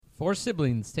Four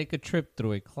siblings take a trip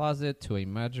through a closet to a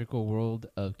magical world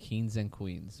of kings and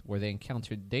queens, where they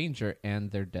encounter danger and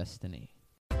their destiny.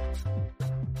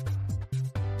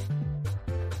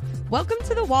 Welcome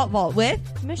to the Walt Vault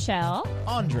with Michelle,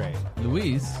 Andre,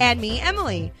 Luis, and me,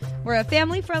 Emily. We're a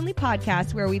family-friendly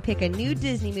podcast where we pick a new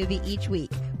Disney movie each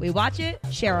week. We watch it,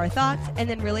 share our thoughts, and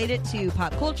then relate it to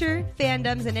pop culture,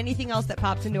 fandoms, and anything else that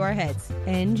pops into our heads.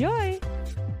 Enjoy!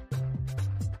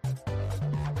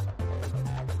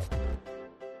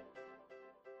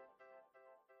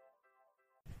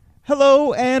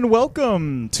 hello and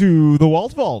welcome to the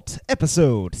Walt Vault,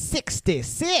 episode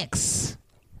 66.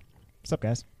 What's up,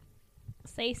 guys?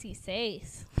 Stacey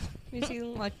says, You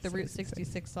sing like the Route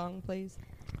 66 song, please?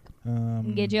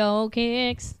 get your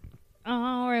kicks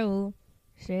on Route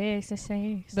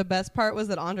 66. The best part was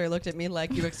that Andre looked at me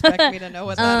like, you expect me to know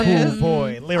what that is? Oh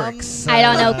boy, lyrics. I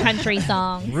don't know country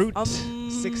songs. Route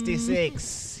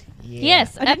 66. Yeah.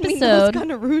 Yes, I didn't mean those episode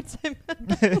kind of roots.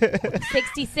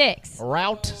 66.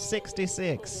 Route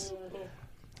 66.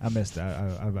 I missed that.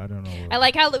 I don't know. I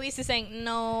like how Luis is saying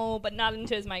no, but not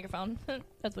into his microphone.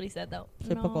 That's what he said, though.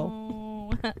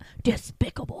 Typical. No.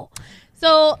 Despicable.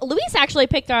 So, Luis actually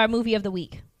picked our movie of the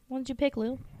week. What did you pick,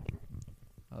 Lou?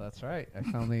 Oh, that's right. I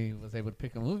finally was able to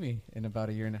pick a movie in about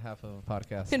a year and a half of a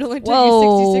podcast. It only took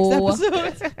you 66 Whoa.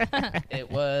 episodes. It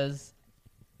was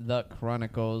The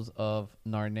Chronicles of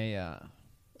Narnia.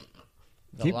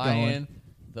 The Keep Lion,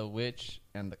 the Witch,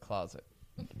 and the Closet.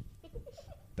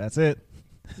 That's it.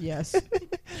 Yes.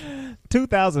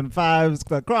 2005's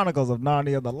The Chronicles of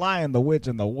Narnia, The Lion, the Witch,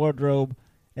 and the Wardrobe,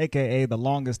 a.k.a. the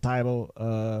longest title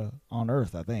on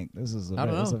Earth, I think. This is I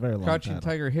don't know. It's a very long Crouching title.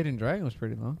 Tiger, Hidden Dragon was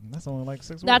pretty long. That's only like 6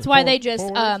 words. That's why Four- they just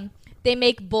four words? they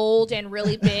make bold and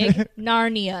really big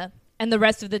Narnia, and the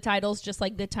rest of the title's just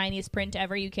like the tiniest print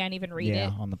ever. You can't even read yeah,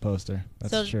 it. on the poster.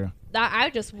 That's So true.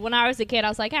 When I was a kid, I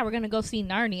was like, yeah, we're gonna go see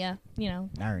Narnia. You know,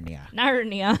 Narnia.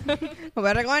 Narnia.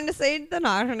 We're going to say the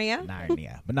Narnia.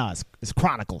 Narnia. But no, it's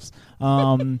Chronicles.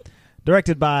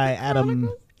 Directed by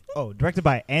directed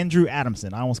by Andrew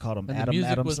Adamson. I almost called him And Adam the music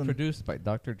was Adamson. produced by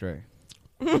Dr. Dre.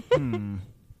 Hmm.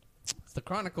 It's The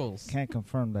Chronicles. Can't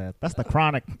confirm that. That's the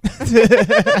Chronic.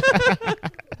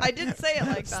 I did say it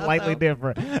like that. Slightly though.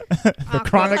 different. The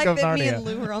Chronic like of that me and Narnia.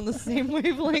 Lou are on the same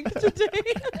wavelength today.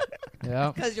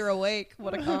 Yeah. Because you're awake.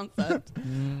 What a concept.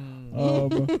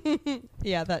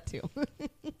 Yeah, that too.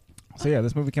 So yeah,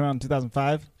 this movie came out in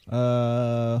 2005.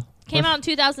 Came out in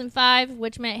 2005,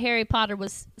 which meant Harry Potter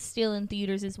was still in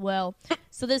theaters as well.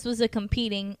 So this was a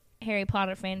competing Harry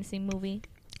Potter fantasy movie.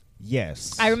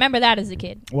 Yes. I remember that as a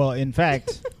kid. Well, in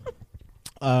fact,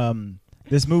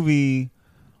 this movie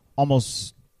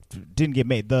almost didn't get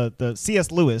made. The C.S.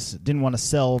 Lewis didn't want to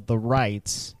sell the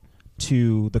rights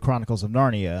to the Chronicles of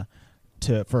Narnia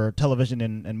for television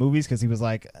and movies because he was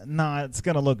like, nah, it's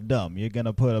gonna look dumb. You're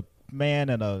gonna put a man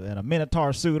in a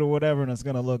minotaur suit or whatever, and it's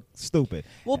gonna look stupid.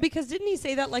 Well, because didn't he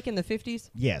say that like in the 50s?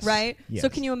 Yes. Right? Yes. So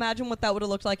can you imagine what that would have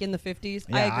looked like in the 50s?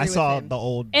 Yeah, I agree with saw him. the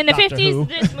old In the Doctor 50s, Who.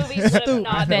 this movie would have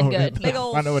not been good. Big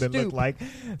old I know what it stoop. looked like.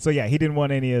 So yeah, he didn't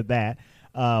want any of that.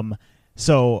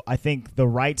 So I think the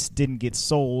rights didn't get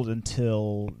sold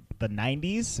until the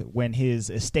 90s when his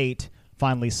estate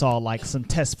finally saw like some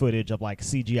test footage of like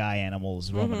CGI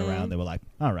animals roaming around. They were like,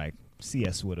 all right,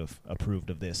 CS would have approved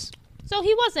of this. So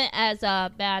he wasn't as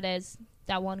bad as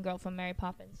that one girl from Mary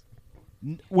Poppins.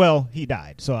 Well, he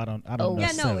died, so I don't Yeah, no,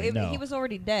 necessarily know. he was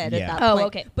already dead Yeah. at that Oh, point.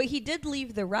 okay. But he did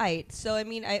leave the rights. So, I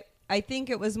mean, I think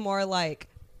it was more like,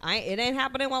 it ain't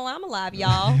happening while I'm alive,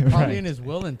 y'all. Probably Right. in his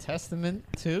will and testament,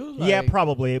 too. Yeah, Like,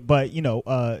 probably. But, you know,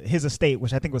 his estate,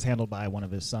 which I think was handled by one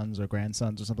of his sons or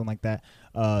grandsons or something like that,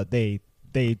 they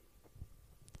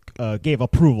gave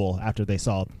approval after they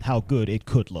saw how good it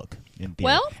could look in theater.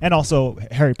 Well- and also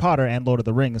Harry Potter and Lord of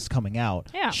the Rings coming out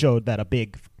Yeah. showed that a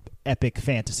big epic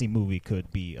fantasy movie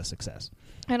could be a success.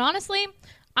 And honestly,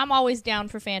 I'm always down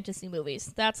for fantasy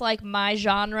movies. That's like my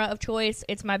genre of choice.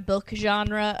 It's my book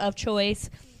genre of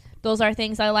choice. Those are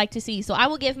things I like to see. So I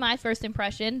will give my first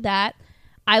impression that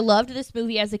I loved this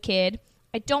movie as a kid.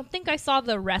 I don't think I saw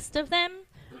the rest of them.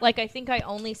 Like, I think I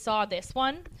only saw this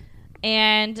one.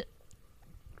 And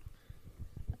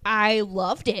I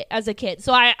loved it as a kid.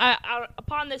 So I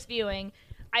upon this viewing,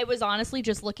 I was honestly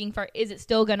just looking for, is it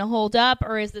still going to hold up,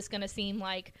 or is this going to seem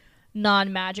like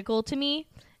non-magical to me?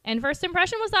 And first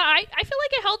impression was that I feel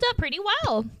like it held up pretty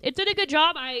well. It did a good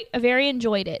job. I very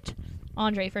enjoyed it.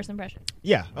 Andre, first impression.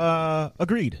 Yeah,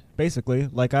 agreed. Basically,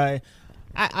 like I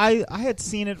had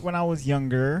seen it when I was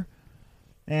younger,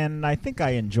 and I think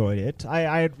I enjoyed it.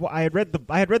 I had read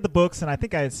the books, and I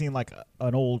think I had seen like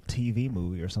an old TV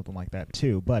movie or something like that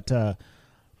too. But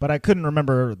but I couldn't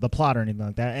remember the plot or anything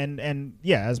like that. And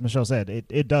yeah, as Michelle said,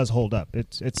 it does hold up.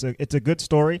 It's a good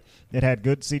story. It had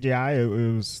good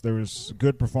CGI. There was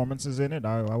good performances in it.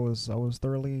 I was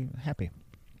thoroughly happy.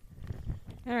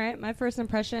 All right, my first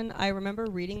impression, I remember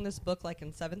reading this book like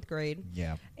in 7th grade.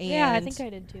 Yeah. And Yeah, I think I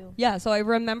did too. Yeah, so I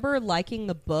remember liking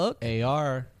the book.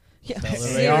 AR. Yeah, AR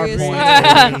seriously.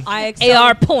 points. I excelled.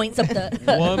 AR points up the.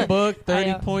 One book, 30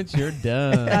 I know. points, you're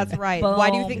done. That's right. Why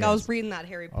do you Boom. think I was reading that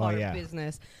Harry Potter yeah.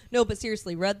 business? No, but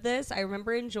seriously, read this. I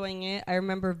remember enjoying it. I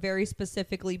remember very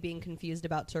specifically being confused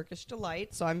about Turkish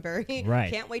Delight, so I'm very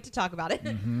can't wait to talk about it.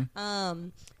 Mm-hmm.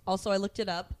 Also, I looked it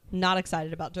up. Not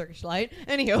excited about Turkish Delight.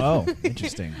 Anywho. Oh,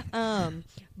 interesting.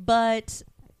 But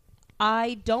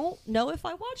I don't know if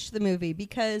I watched the movie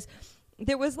because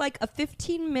there was like a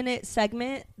 15-minute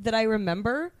segment that I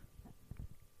remember,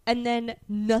 and then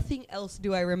nothing else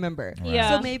do I remember. Right.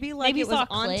 Yeah. So maybe Maybe it you was saw a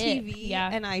on clip. TV Yeah.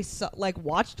 and I saw,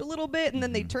 watched a little bit and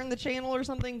then they turned the channel or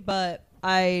something. But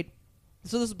so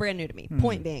this is brand new to me.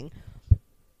 Point being,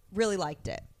 really liked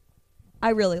it. I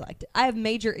really liked it. I have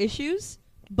major issues,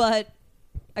 but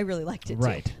I really liked it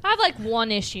Right. too. I have like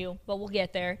one issue, but we'll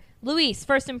get there. Luis,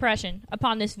 first impression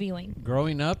upon this viewing.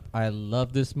 Growing up, I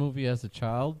loved this movie as a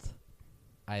child.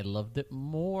 I loved it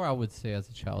more, I would say, as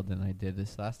a child than I did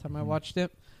this last time I watched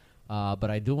it.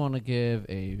 But I do want to give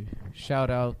a shout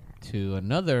out to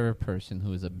another person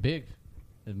who is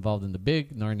involved in the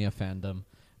big Narnia fandom,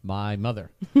 my mother.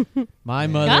 My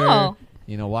mother,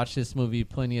 Oh. watched this movie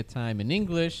plenty of time in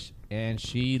English, and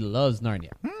she loves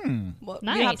Narnia. Well,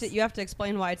 Nice. you have to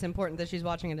explain why it's important that she's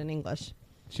watching it in English.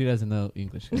 She doesn't know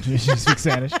English. She speaks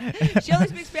Spanish. She only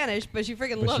speaks Spanish, but she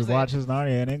freaking But loves she it. watches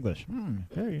Narnia in English.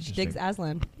 Very She interesting. digs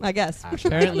Aslan, I guess.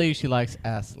 Apparently, she likes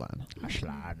Aslan.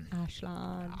 Ashland.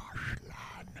 Aslan.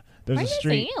 There's Why a are you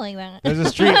street. saying it like that?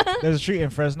 There's a street in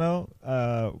Fresno,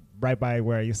 right by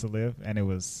where I used to live, and it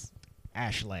was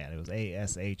Ashland. It was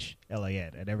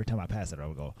ASHLAN, and every time I pass it, I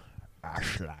would go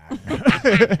Ashland.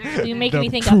 You make The me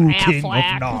think of true king of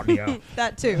Affleck. Narnia.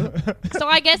 That too. So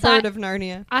I guess Bird of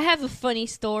Narnia. I have a funny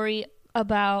story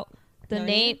about the Narnia?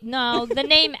 name. No, the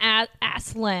name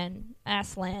Aslan.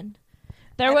 Aslan.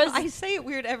 There was I say it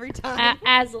weird every time.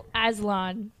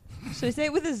 Aslan. Should I say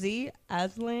it with a Z?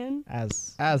 Aslan?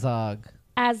 Azog.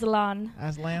 Aslan.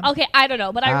 Aslan. Okay, I don't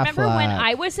know, but I remember when Affleck.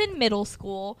 I was in middle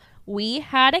school, we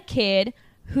had a kid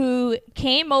who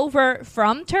came over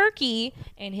from Turkey,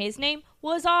 and his name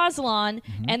was Aslan.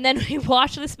 And then we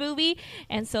watched this movie,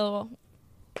 and so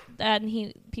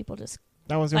people just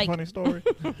That was your like- funny story.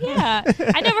 yeah.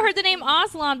 I never heard the name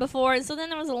Aslan before, and so then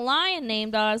there was a lion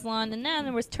named Aslan, and then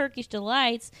there was Turkish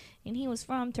Delights, and he was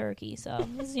from Turkey, so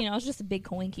it was, it's just a big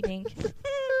coinky dink.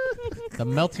 The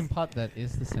melting pot that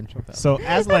is the Central Valley. So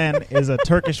Aslan is a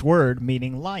Turkish word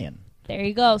meaning lion. There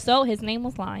you go. So his name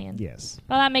was Lion. Yes.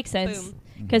 Well, that makes sense Boom.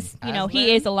 because he Aslan?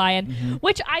 is a lion.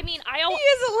 Which I mean, He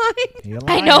is a lion. He a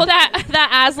I lion. know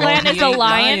that Aslan is a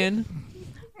lion.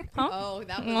 Huh? Oh,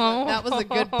 that was a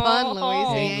good pun, Louise.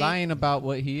 He He ain't ain't- lying about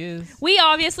what he is. We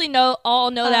obviously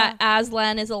all know that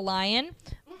Aslan is a lion,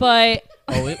 but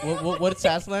Oh, what's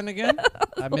Aslan again?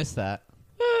 I missed that.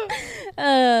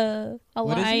 a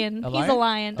What is he? lion. A He's a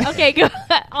lion? lion. Okay, go.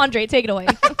 Andre, take it away.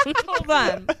 Hold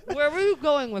on. Where were you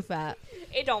going with that?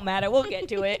 It don't matter. We'll get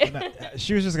to it. No,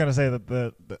 she was just gonna say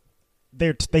that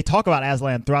they talk about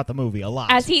Aslan throughout the movie a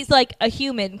lot. As he's like a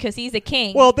human because he's a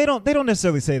king. Well, they don't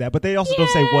necessarily say that, but they also don't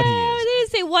say what he Yeah, is. They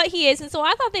didn't say what he is, and so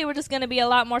I thought they were just going to be a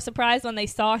lot more surprised when they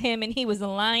saw him and he was a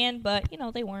lion, but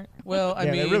they weren't. Well, I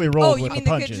Yeah, mean, they really rolled Oh, you with mean the the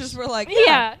punches. kids just were like,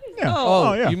 Yeah. Yeah.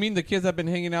 Oh, yeah. you mean the kids that have been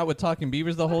hanging out with talking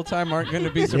beavers the whole time aren't going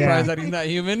to be surprised that he's not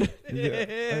human?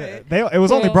 It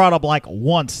was only Well- brought up like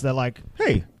once that like,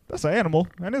 hey, that's an animal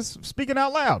and it's speaking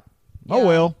out loud. Oh Yeah.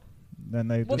 well. Then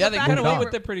they Well, Yeah, the they fact kind of that went they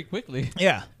with it pretty quickly.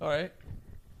 yeah. All right.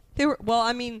 They were. Well,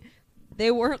 I mean,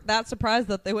 they weren't that surprised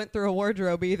that they went through a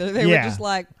wardrobe either. They Yeah. were just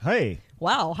like, Hey,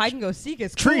 "Wow, hide and go seek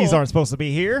is trees cool." aren't supposed to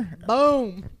be here.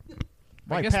 Boom.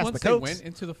 I Right guess past once the they coats. went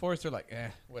into the forest, they're like,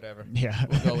 whatever. Yeah.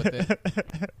 We'll go with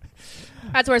it.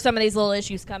 That's where some of these little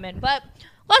issues come in. But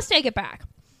let's take it back.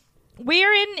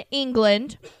 We're in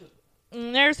England,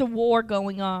 and there's a war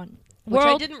going on. Which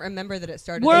I didn't remember that it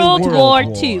started. World War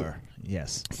II.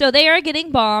 Yes. So they are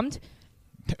getting bombed.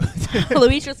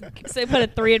 Luis just put a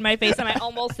 3 in my face, and I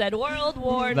almost said World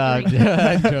War Nah, III.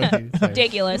 I'm joking. Sorry.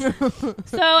 Ridiculous.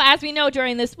 So as we know,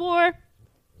 during this war,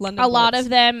 London a lot Blitz. of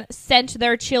them sent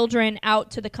their children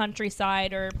out to the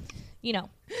countryside or,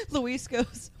 Luis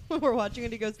goes. When we're watching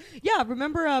it, he goes, "Yeah,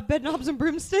 remember bed knobs and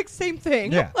broomsticks? Same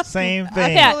thing." Yeah. Same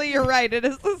thing. Actually, you're right. It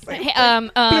is the same.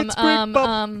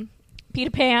 thing.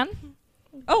 Peter Pan.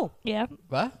 Oh, Yeah.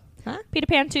 What? Peter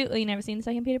Pan 2. Oh, you never seen the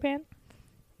second Peter Pan?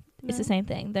 It's the same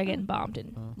thing. They're getting bombed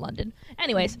in London.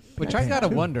 Anyways. Which I gotta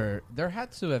wonder, there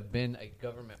had to have been a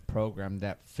government program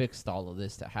that fixed all of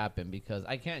this to happen, because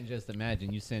I can't just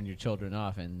imagine you send your children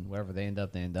off and wherever they end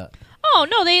up, they end up. Oh,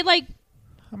 no, they I mean,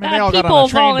 they had all got on people a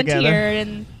train volunteered together.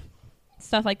 and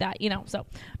stuff like that, So,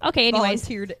 okay, anyways.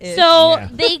 Volunteered-ish. So Yeah.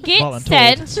 they get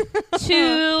Voluntold. sent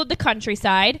to the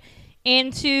countryside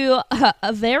into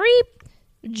a very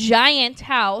giant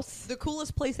house The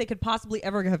coolest place they could possibly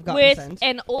ever have gotten with sent.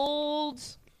 an old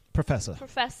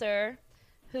Professor.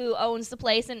 who owns the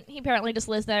place, and he apparently just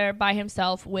lives there by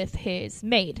himself with his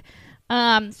maid.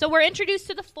 So we're introduced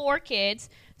to the 4 kids.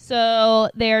 So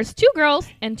there's 2 girls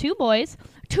and 2 boys,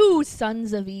 2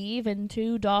 sons of Eve and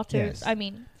 2 daughters. Yes. I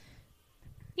mean,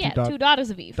 yeah, Two 2 daughters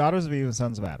of Eve. Daughters of Eve and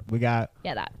Sons of Adam. We got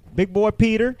Yeah, that. big boy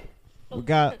Peter. We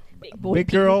got big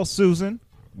girl Susan.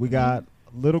 We got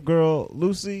little girl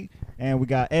Lucy. And we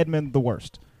got Edmund the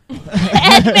worst.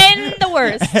 Edmund the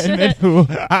worst. Edmund, who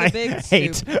I big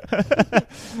hate.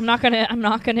 I'm not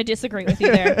gonna disagree with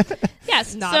you there.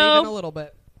 Yes, Not so even a little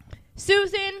bit.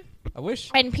 Susan I wish.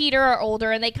 and Peter are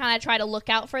older, and they kind of try to look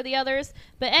out for the others.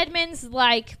 But Edmund's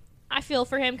like, I feel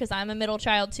for him because I'm a middle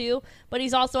child too. But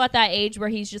he's also at that age where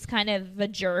he's just kind of a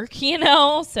jerk,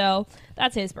 So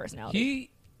that's his personality. He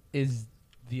is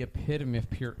the epitome of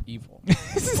pure evil.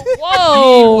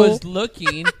 Whoa! He was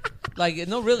looking like,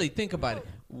 no, really, think about it.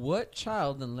 What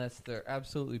child, unless they're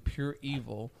absolutely pure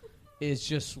evil, is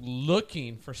just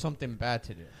looking for something bad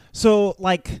to do? So,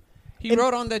 like, He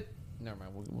wrote on the. Never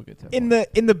mind. We'll get to that.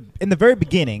 in the very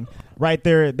beginning, right?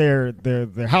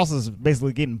 Their house is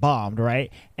basically getting bombed,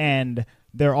 right? And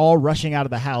they're all rushing out of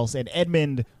the house, and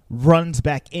Edmund runs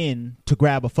back in to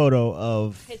grab a photo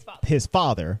of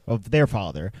their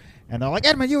father. And they're like,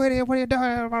 Edmund, you idiot, what are you doing?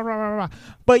 Blah, blah, blah, blah.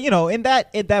 But, in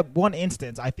that one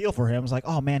instance, I feel for him. It's like,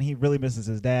 oh, man, he really misses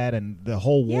his dad, and the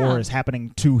whole war is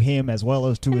happening to him as well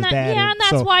as to his dad. Yeah, and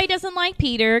that's why he doesn't like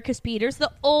Peter, because Peter's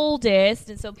the oldest,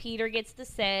 and so Peter gets to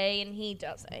say, and he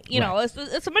doesn't.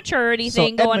 It's a maturity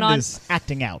thing going Edmund on. is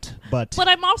acting out, but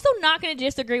I'm also not going to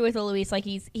disagree with Luis. Like,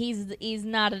 he's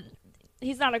not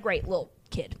a great little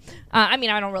kid. I mean,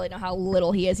 I don't really know how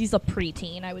little he is. He's a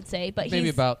preteen, I would say, but maybe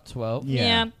he's about 12.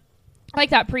 yeah.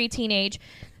 Like that pre-teenage.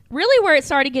 Really where it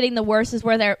started getting the worst is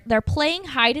where they're playing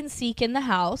hide and seek in the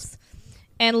house,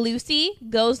 and Lucy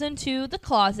goes into the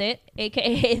closet,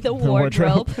 aka the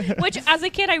wardrobe, which as a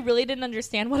kid I really didn't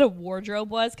understand what a wardrobe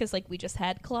was, because like we just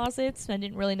had closets and I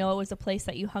didn't really know it was a place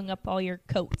that you hung up all your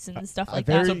coats and stuff like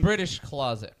that. It's a British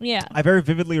closet. Yeah. I very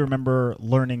vividly remember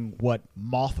learning what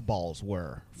mothballs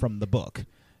were from the book.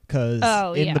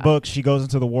 Because in the book, she goes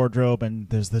into the wardrobe and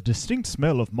there's the distinct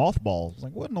smell of mothballs.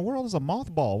 Like, what in the world is a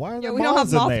mothball? Why are there we don't have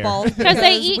moths in there? mothballs Because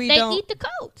they eat the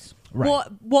coats. Right.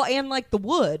 Well, and like the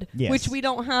wood, Yes. which we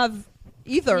don't have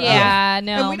either. Yeah,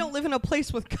 no. And we don't live in a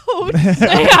place with coats.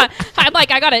 Yeah. I'm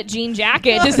like, I got a jean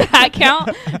jacket. Does that count?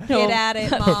 Get at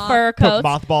it, Mom. Fur Put coats.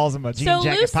 mothballs in my jean So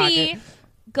jacket Lucy pocket.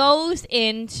 goes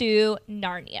into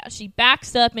Narnia. She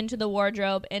backs up into the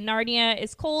wardrobe, and Narnia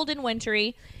is cold and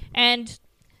wintry. And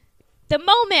the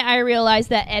moment I realized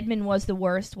that Edmund was the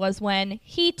worst was when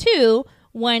he too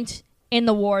went in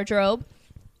the wardrobe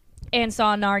and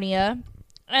saw Narnia.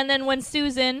 And then when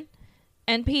Susan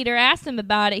and Peter asked him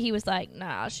about it, he was like,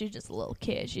 nah, she's just a little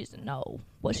kid. She doesn't know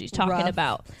what she's talking Rough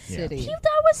about. City.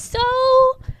 That was so...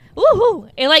 Woohoo!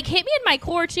 It like hit me in my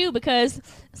core too, because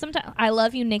sometimes I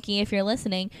love you, Nikki, if you're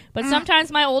listening, but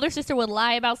sometimes my older sister would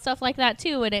lie about stuff like that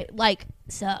too, and it like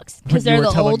sucks because When you they're were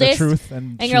the telling oldest, truth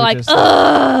and she you're would like, just-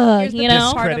 ugh, Here's the you best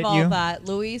know. part of Credit all you. that.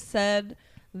 Louise said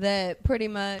that pretty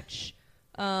much,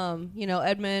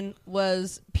 Edmund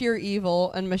was pure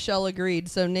evil, and Michelle agreed.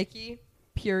 So Nikki,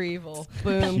 pure evil.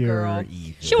 Boom, Pure girl.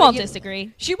 evil. She won't you-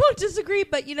 disagree. She won't disagree,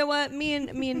 but you know what? Me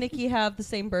and Nikki have the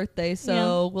same birthday,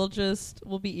 so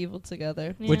we'll be evil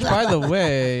together. Yeah. Which, by the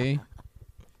way,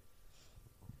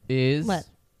 is What?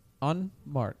 on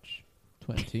March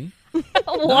 20.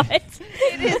 What?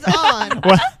 It is on.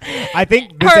 Well, I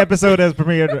think this episode has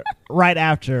premiered right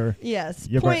after Yes.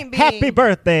 your Point birthday. being, Happy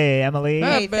birthday, Emily.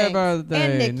 Hey, Happy thanks.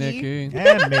 birthday, And Nikki. Nikki.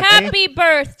 And Nikki. Happy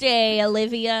birthday,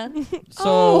 Olivia.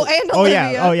 So, and Oh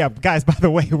Olivia. yeah, guys. By the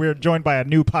way, we're joined by a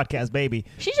new podcast baby.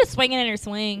 She's just swinging in her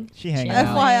swing. She hanging out.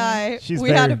 FYI, She's we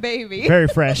very- had a baby. Very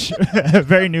fresh,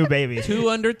 very new baby. 2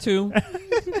 under 2.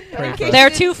 Pray for us. They're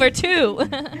 2 for 2.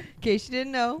 In case you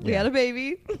didn't know, we Yeah. had a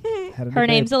baby. Had a new Her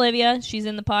name's baby. Olivia. She's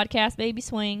in the podcast Baby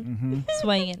Swing. Mhm.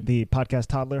 Swinging The podcast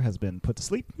toddler has been put to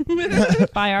sleep.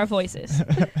 by our voices.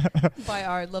 By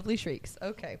our lovely shrieks.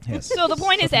 Okay. Yes. So the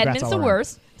point So is congrats Edmund's all the around.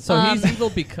 worst. So he's evil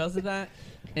because of that?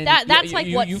 And That's like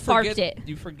what sparked forget, it.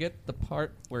 You forget the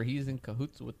part where he's in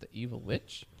cahoots with the evil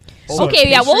witch. Okay,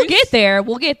 yeah, we'll get there.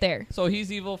 We'll get there. So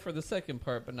he's evil for the second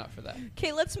part, but not for that.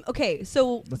 Okay,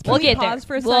 so We'll get pause there.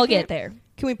 for a second? We'll get there.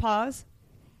 Can we pause?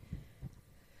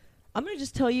 I'm going to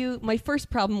just tell you my first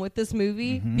problem with this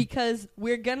movie because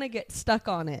we're going to get stuck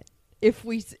on it if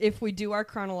we do our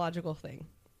chronological thing.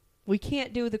 We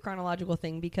can't do the chronological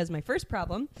thing because my first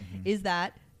problem is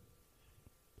that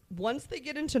once they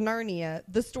get into Narnia,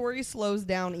 the story slows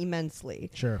down immensely.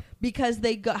 Sure. Because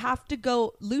they have to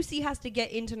go. Lucy has to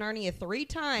get into Narnia 3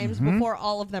 times before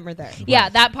all of them are there. Yeah,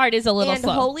 that part is a little And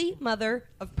slow. Holy Mother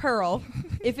of Pearl,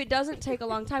 if it doesn't take a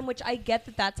long time, which I get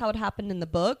that that's how it happened in the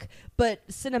book, but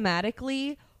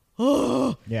cinematically,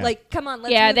 Yeah. like, come on,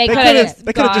 let's Yeah, move they past could've- it.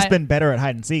 They could have just got- been better at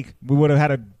hide and seek. We would have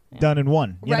had it done in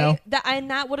one. You know.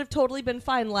 That would have totally been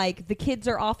fine. Like, the kids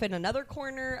are off in another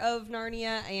corner of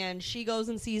Narnia, and she goes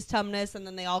and sees Tumnus, and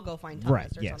then they all go find Tumnus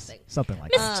Right. or Yes. something. Something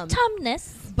like Miss that.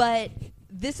 Tumnus. But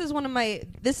this is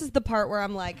the part where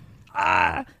I'm like,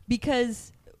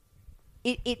 because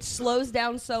it slows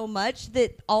down so much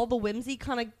that all the whimsy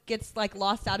kind of gets like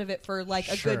lost out of it for like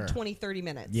a Sure. good 20-30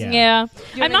 minutes. Yeah. Yeah.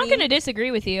 You know I'm what I not going to mean?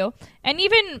 disagree with you. And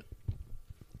even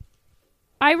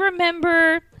I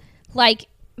remember like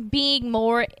being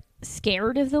more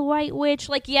scared of the White Witch.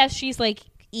 Like, yes, she's like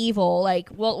evil. Like,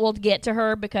 we'll get to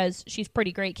her because she's a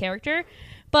pretty great character.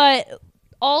 But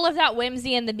all of that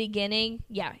whimsy in the beginning,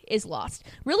 yeah, is lost.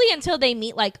 Really until they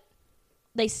meet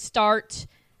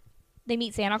they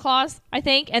meet Santa Claus, I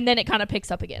think, and then it kind of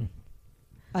picks up again.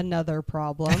 Another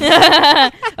problem.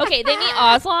 Okay, they meet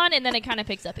Aslan, and then it kind of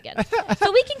picks up again.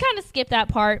 So we can kind of skip that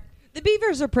part. The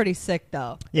beavers are pretty sick,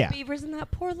 though. Yeah. The beavers and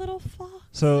that poor little fox.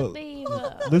 So Babe.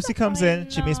 Lucy comes in.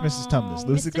 She meets No. Mrs. Tumnus.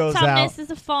 Lucy Mr. goes Tumnus out. is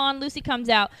a fawn. Lucy comes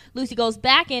out. Lucy goes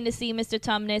back in to see Mr.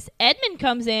 Tumnus. Edmund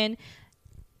comes in,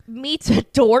 meets a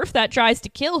dwarf that tries to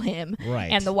kill him, Right.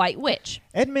 and the White Witch.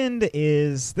 Edmund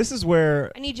is. This is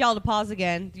where I need y'all to pause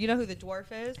again. Do you know who the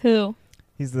dwarf is? Who?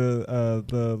 he's the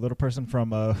little person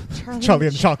from Charlie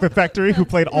and the Chocolate Factory who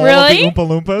played all Really? of the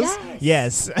Oompa Loompas.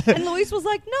 Yes. And Luis was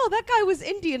like, no, that guy was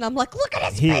Indian. I'm like, look at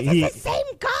his He- face. he- It's the same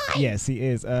guy. Yes, he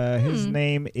is. His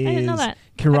name didn't know is that.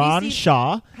 Kiran seen-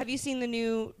 Shah, Have you seen the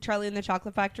new Charlie and the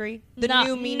Chocolate Factory? The Not-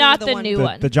 new meaning not of the one. new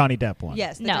one. the Johnny Depp one.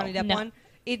 Yes, the No, Johnny Depp no. one.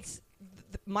 It's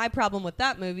my problem with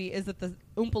that movie is that the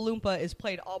Oompa Loompa is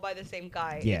played all by the same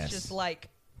guy. Yes. It's just like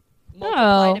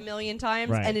multiplied Oh. a million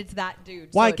times, Right. and it's that dude.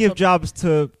 Why So give it's jobs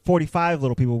to 45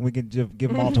 little people when we can give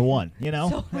them all to one? You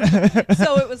know.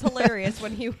 So it was hilarious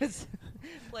when he was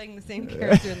playing the same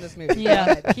character in this movie. Yeah.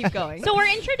 Go ahead, keep going. So we're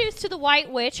introduced to the White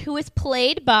Witch, who is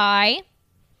played by,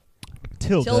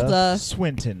 Tilda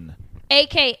Swinton,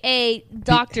 a.k.a.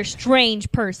 Doctor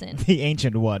Strange person. the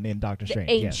ancient one in Doctor The Strange.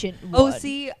 yes. ancient Oh, one.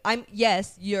 see,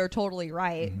 yes, you're totally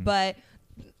right. Mm-hmm. But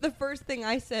the first thing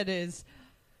I said is,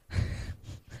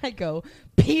 I go,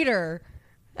 Peter.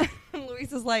 And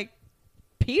Luis is like,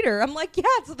 Peter? I'm like, yeah,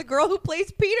 it's the girl who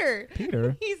plays Peter.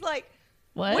 Peter? He's like,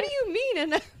 What? what do you mean?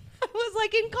 And I was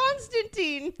like, in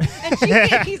Constantine.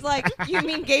 And he's like, you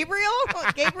mean Gabriel?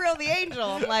 Gabriel the angel.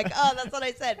 I'm like, oh, that's what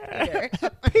I said, Peter.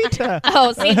 Peter.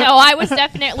 Oh, see, no, I was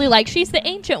definitely like, she's the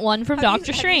ancient one from Doctor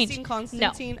Have you Strange. seen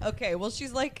Constantine? Okay, well,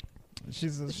 she's like,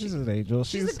 She's an angel.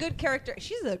 she's a good character.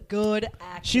 She's a good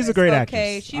actress. She's a great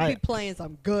okay? actress. She'd be playing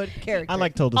some good characters. I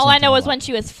like Tilda. All I Swinton know a is lot. when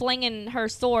she was flinging her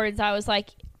swords, I was like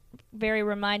very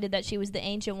reminded that she was the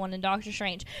ancient one in Doctor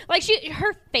Strange. Like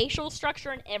her facial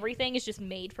structure and everything is just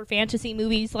made for fantasy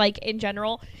movies, like in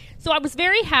general. So I was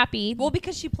very happy. Well,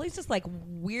 because she plays this like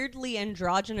weirdly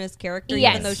androgynous character,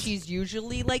 Yes. even though she's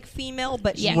usually like female,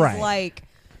 but she's Yes. Right. like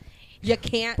you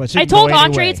can't. But she I can go told any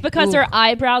Andre way. it's because Ooh. her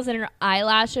eyebrows and her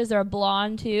eyelashes are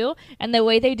blonde too, and the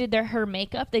way they did her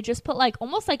makeup, they just put like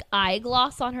almost like eye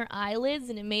gloss on her eyelids,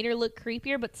 and it made her look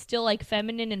creepier, but still like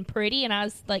feminine and pretty. And I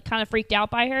was like kind of freaked out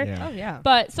by her. Yeah. Oh yeah.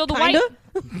 But so the Kinda?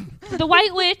 the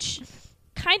White Witch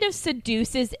kind of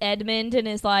seduces Edmund and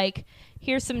is like,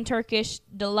 here's some Turkish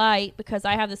delight because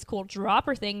I have this cool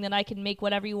dropper thing that I can make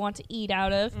whatever you want to eat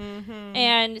out of,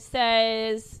 and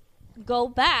says, go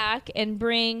back and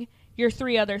bring your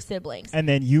 3 other siblings. And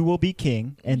then you will be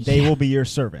king, and they will be your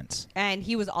servants. And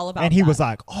he was all about. And he that. was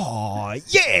like, "Oh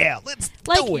yeah, let's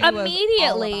Like do it." He was all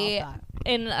immediately, about that.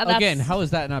 and that's, Again, how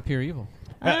is that not pure evil?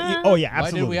 Oh yeah, Why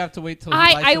absolutely. did we have to wait till? he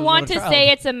lied I to a want to little say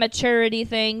child? it's a maturity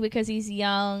thing because he's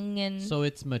young and So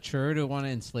it's mature to want to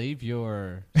enslave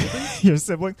your. your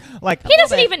sibling? Like he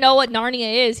doesn't even know what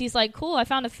Narnia is. He's like, cool, I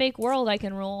found a fake world I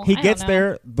can rule. he I gets don't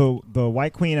know. there. The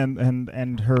White Queen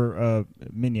and her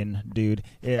minion dude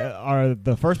are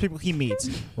the first people he meets,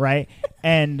 right?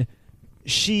 And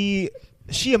she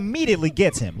she immediately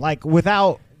gets him, like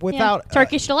without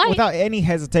Turkish delight. without any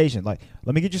hesitation. Like,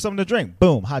 let me get you something to drink.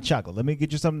 Boom, hot chocolate. Let me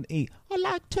get you something to eat. I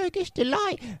like Turkish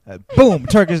delight. Boom,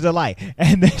 Turkish delight.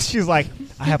 And then she's like,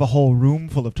 I have a whole room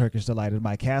full of Turkish delight in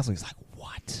my castle. He's like,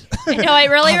 what? No, it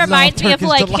really I reminds love me of Turkish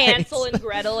like delight. Hansel and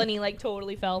Gretel, and he like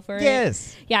totally fell for it.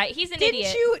 Yes. Yeah, he's an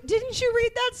idiot. Didn't you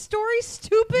read that story,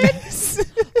 stupid?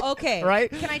 Okay. Right?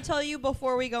 Can I tell you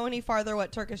before we go any farther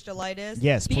what Turkish delight is?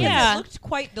 Yes, please. Because Yeah. it looked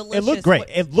quite delicious. It looked great. What-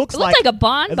 It looks It looks like a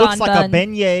bonbon It looks like bun. a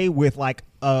beignet with like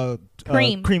a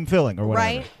Cream. filling or whatever.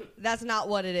 right? That's not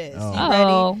what it is. Oh. You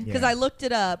Oh. ready? Because Yeah. I looked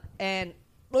it up, and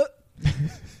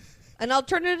an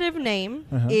alternative name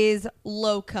Uh-huh. is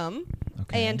locum.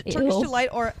 Okay. And Ew. Turkish delight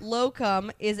or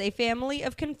locum is a family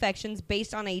of confections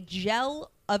based on a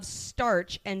gel of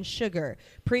starch and sugar.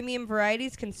 Premium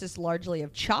varieties consist largely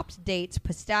of chopped dates,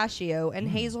 pistachio, and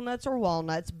hazelnuts or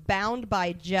walnuts bound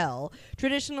by gel.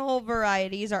 Traditional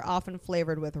varieties are often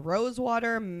flavored with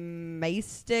rosewater,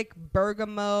 mastic,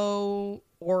 bergamot,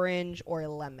 orange, or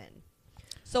lemon.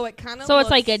 So it kind of So it's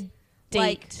like a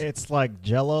date. It's like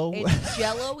Jello. it's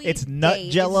jello-y. It's nut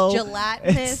date. Jello. It's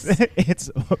gelatinous.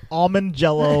 It's almond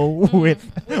Jello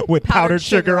with powdered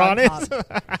sugar on it. top.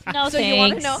 no So thanks. you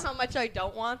want to know how much I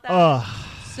don't want that? Ugh.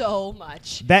 So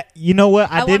much. That, you know what?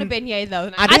 I want a didn't. beignet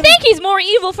though. I I think he's more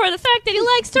evil for the fact that he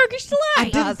likes Turkish I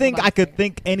delight. didn't That's think what I I'm could saying.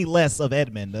 think any less of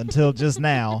Edmund until just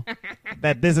now.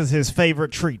 That this is his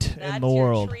favorite treat That's in the your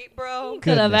world. treat, bro.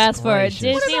 Could have Goodness asked for a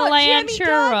gracious. What about Disneyland Jammy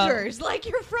churro. Dodgers? Like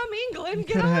you're from England. Get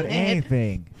Could have on had it.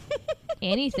 anything.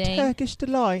 Anything. Turkish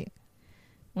delight.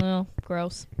 Well,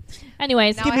 gross.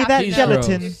 Anyways, Now Give I me have that to know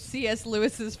gelatin. if C.S.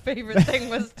 Lewis's favorite thing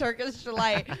was Turkish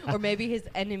delight, or maybe his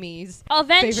enemies.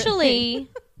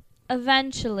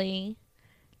 eventually,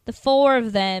 the four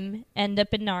of them end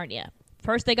up in Narnia.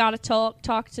 First, they got to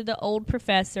talk to the old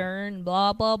professor and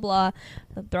blah, blah, blah.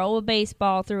 Throw a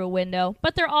baseball through a window.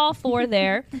 But they're all four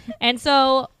there. And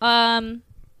so, why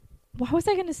was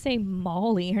I going to say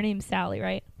Molly? Her name's Sally,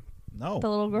 right? No. The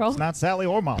little girl? It's not Sally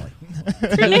or Molly.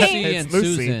 Lucy It's and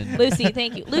Lucy. Susan. Lucy,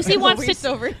 thank you. Lucy wants Luis to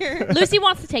over here. Lucy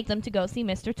wants to take them to go see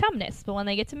Mr. Tumnus, but when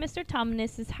they get to Mr.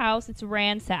 Tumnus's house, it's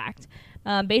ransacked.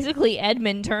 Basically,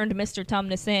 Edmund turned Mr.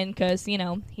 Tumnus in because, you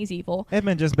know, he's evil.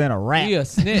 Edmund just been a rat. He a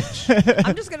snitch.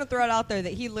 I'm just gonna throw it out there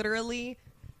that he literally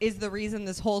is the reason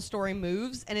this whole story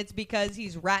moves, and it's because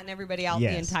he's ratting everybody out the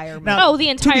Yes. entire movie. Now, The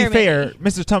entire To be fair, movie.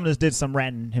 Mr. Tumnus did some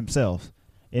ratting himself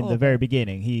in the very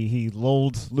beginning. He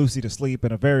lulled Lucy to sleep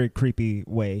in a very creepy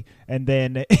way, and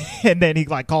then he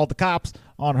like called the cops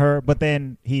on her, but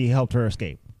then he helped her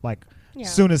escape. Like Yeah.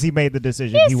 as soon as he made the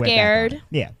decision, He's he went back on scared. it.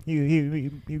 Yeah, he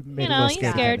made You a know, little he's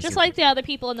scared. scared, just like the other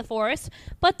people in the forest.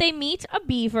 But they meet a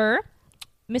beaver,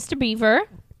 Mr. Beaver.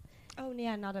 Oh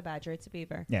yeah, not a badger, it's a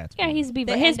beaver. Yeah, it's Yeah, he's a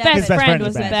beaver. The His end of best it. friend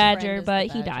was a Best badger, friend was but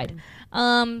the he badger. died.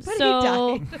 But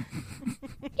So he died.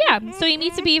 yeah, so he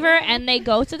meets a beaver, and they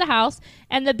go to the house,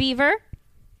 and the beaver,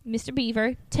 Mr.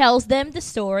 Beaver, tells them the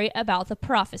story about the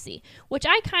prophecy, which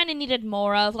I kind of needed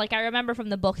more of. Like, I remember from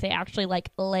the book, they actually,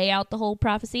 like, lay out the whole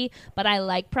prophecy, but I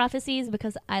like prophecies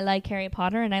because I like Harry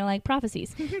Potter, and I like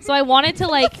prophecies. So I wanted to,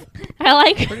 like,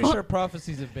 Pretty sure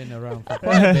prophecies have been around for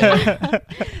quite a bit.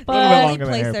 The but only longer than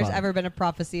place Harry there's Potter. ever been a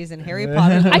prophecy is in Harry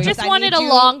Potter. I Luis. just wanted need a you-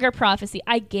 longer prophecy.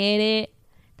 I get it,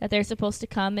 that they're supposed to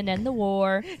come and end the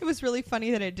war. It was really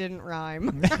funny that it didn't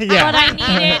rhyme. But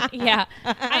yeah.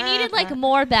 I needed like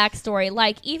more backstory.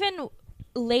 Like even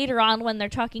later on when they're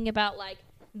talking about like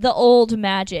the old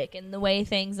magic and the way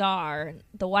things are, and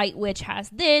the White Witch has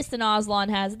this and Aslan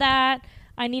has that.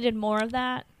 I needed more of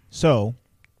that. So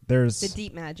there's the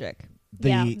deep magic. the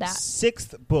Yeah, that.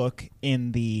 sixth book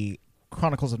in the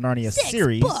Chronicles of Narnia Sixth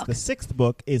series. book. The sixth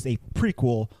book is a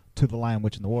prequel to The Lion,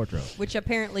 Witch, and the Wardrobe. Which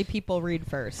apparently people read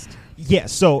first.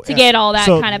 Yes, so To get all that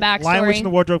so kind of backstory. Lion, Witch, and the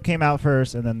Wardrobe came out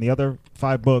first, and then the other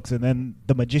 5 books, and then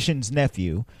The Magician's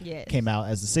Nephew Yes. came out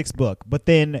as the 6th book. But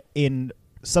then in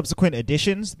subsequent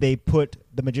editions, they put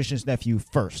The Magician's Nephew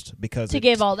first because To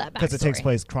give all that because it takes backstory.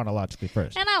 place chronologically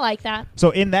first. And I like that. So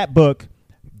in that book,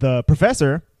 the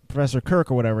Professor Kirk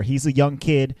or whatever, he's a young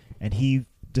kid, and he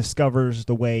discovers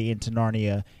the way into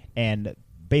Narnia and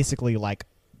basically like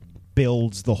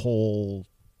builds the whole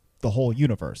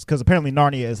universe, because apparently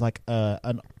Narnia is like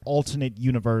an alternate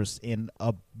universe in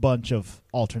a bunch of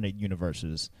alternate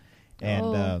universes,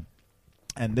 and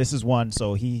this is one.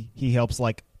 So he helps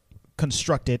like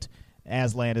construct it.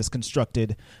 Aslan is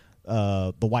constructed.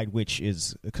 The White Witch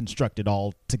is constructed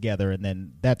all together, and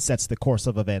then that sets the course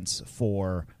of events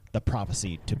for the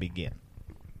prophecy to begin.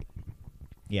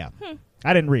 Yeah.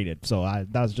 I didn't read it, so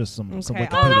that was just some Okay. Wikipedia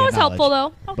Oh, that was knowledge. helpful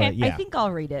though. Okay. But, yeah. I think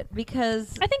I'll read it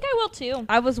because I think I will too.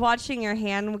 I was watching your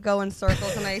hand go in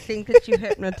circles, and I think that you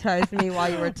hypnotized me while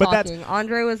you were But that's- talking.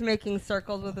 Andre was making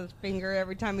circles with his finger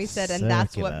every time he said, and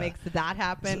that's what Circular. makes that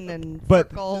happen. And But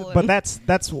circle. but and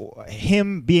that's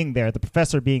him being there, the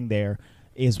professor being there,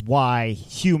 is why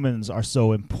humans are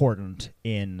so important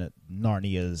in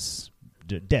Narnia's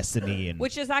destiny and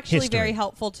which is actually history. very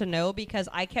helpful to know because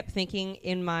I kept thinking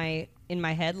in my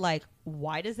head, like,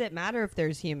 why does it matter if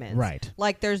there's humans? Right.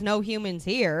 Like, there's no humans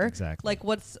here. Exactly. Like,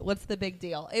 what's the big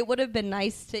deal? It would have been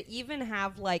nice to even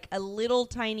have like a little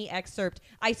tiny excerpt.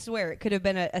 I swear it could have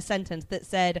been a sentence that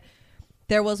said,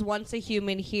 there was once a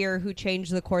human here who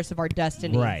changed the course of our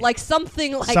destiny. Right. Like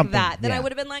something like Something, that. Then I yeah.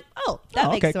 would have been like, oh, that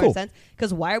Oh, makes okay, more cool. sense.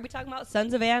 Because why are we talking about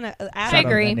sons of Adam? I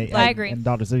agree. I agree. And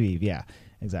daughters of Eve, yeah,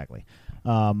 exactly.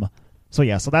 So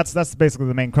that's basically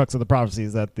the main crux of the prophecy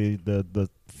is that the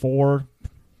 4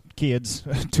 kids,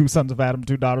 2 sons of Adam,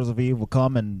 2 daughters of Eve, will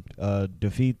come and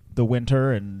defeat the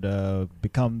winter and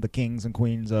become the kings and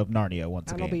queens of Narnia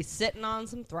once And again. we'll be sitting on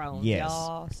some thrones, Yes.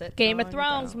 y'all. Sitting Game of on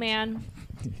Thrones, thrones. man.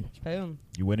 Boom.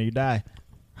 You win or you die.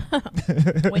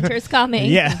 Winter's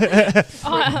coming. Yeah,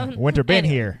 Um, winter been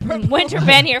anyway. here. Winter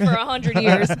been here for 100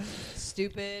 years.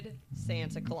 Stupid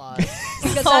Santa Claus.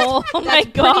 Because Oh, that's my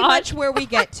pretty God. much where we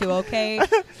get to. Okay,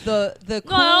 the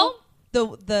cool,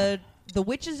 Well- the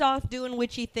witch is off doing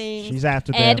witchy things. She's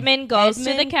after them. Edmund goes to the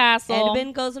Edmund- castle.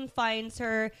 Edmund goes and finds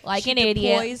her Like she an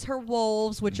idiot. deploys her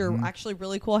wolves, which are actually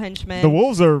really cool henchmen. The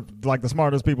wolves are like the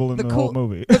smartest people in the whole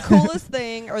movie. The coolest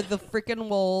thing are the freaking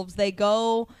wolves. They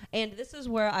go, and this is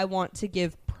where I want to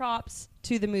give props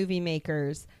to the movie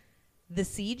makers. The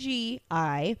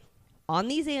CGI on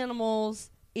these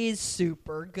animals is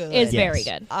super good. is Yes. very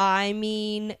good. I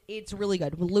mean, it's really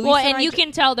good. Louis Well, and and I you ju-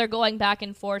 can tell they're going back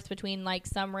and forth between like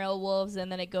some real wolves and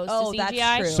then it goes Oh, to that's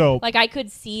CGI. true. So Like I could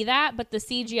see that, but the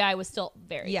CGI was still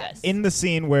very Yes. good. in the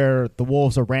scene where the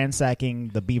wolves are ransacking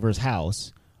the beaver's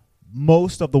house,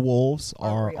 most of the wolves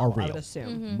are I would real.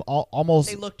 assume.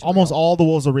 Almost They looked almost real. all the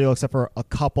wolves are real except for a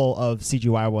couple of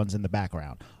CGI ones in the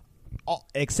background.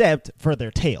 Except for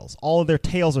their tails. All of their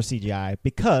tails are CGI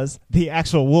because the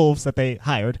actual wolves that they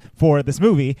hired for this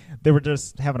movie, they were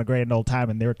just having a grand old time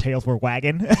and their tails were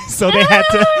wagging. So they had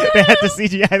to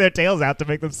CGI their tails out to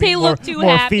make them They seem more, look too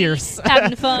more happy, fierce.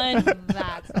 having fun.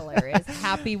 That's hilarious.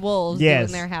 Happy wolves Yes,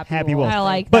 doing their happy happy wolves. wolves. I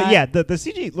like But that. yeah, the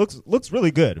CG looks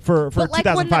really good for a But like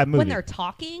 2005 movie. when they're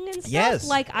talking and stuff, Yes.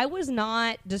 like I was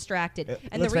not distracted. It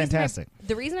And looks fantastic.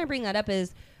 The reason I bring that up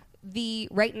is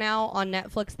right now on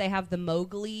Netflix they have the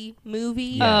Mowgli movie.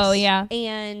 Yes. Oh yeah.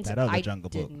 And That other I Jungle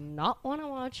did Book. not want to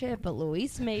watch it, but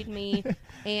Luis made me.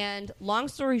 And long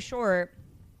story short,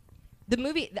 the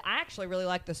movie, I actually really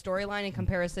like the storyline in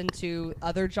comparison to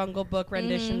other Jungle Book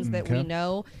renditions that we Okay.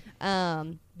 know.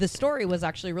 The story was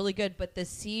actually really good, but the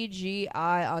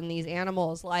CGI on these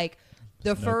animals, like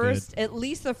at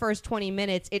least the first 20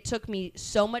 minutes, it took me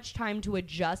so much time to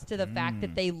adjust to the fact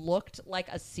that they looked like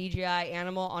a CGI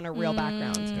animal on a real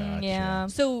background. Gotcha. Yeah.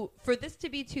 So for this to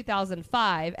be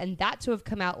 2005 and that to have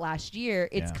come out last year,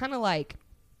 it's Yeah. kind of like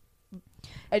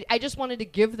I just wanted to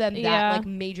give them that Yeah. like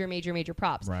major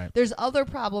props. Right. There's other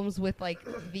problems with like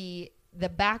the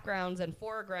backgrounds and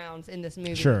foregrounds in this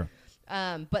movie. Sure.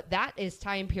 But that is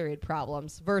time period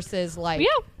problems versus like Yeah.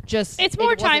 just It's it more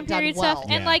wasn't time done period well. stuff,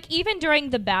 and Yeah. like even during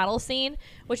the battle scene,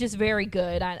 which is very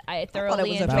good. I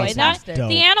thoroughly was enjoyed that. fantastic. Dope.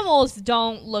 The animals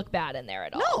don't look bad in there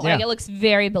at all. No. Like Yeah. it looks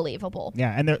very believable.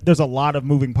 Yeah, and there's a lot of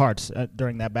moving parts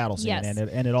during that battle scene, Yes.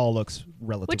 and it all looks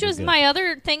relatively Which was good. my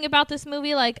other thing about this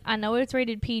movie. Like I know it's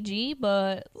rated PG,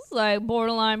 but it's like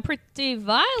borderline pretty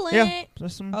violent. Yeah,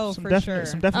 there's some for definite sure.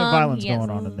 some definite violence yes, going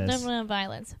on in this. Definite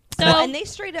violence. So And they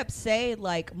straight up say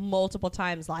like multiple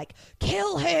times like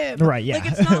kill him. Right, yeah. Like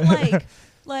it's not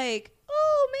like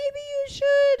oh maybe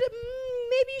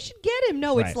you should get him.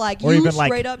 No, Right. it's like Or you even, like,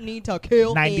 straight up need to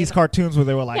kill 90s him. cartoons where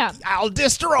they were like, Yeah. "I'll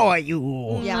destroy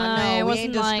you." Yeah, No, no, it we wasn't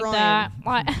ain't like destroying that.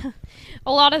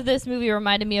 A lot of this movie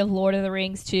reminded me of Lord of the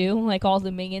Rings too. Like all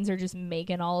the minions are just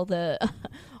making all the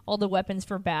all the weapons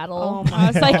for battle. Oh my I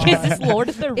was like, is this God. Lord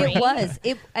of the Rings?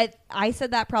 It was. I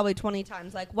said that probably 20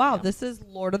 times. Like, wow, this is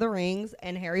Lord of the Rings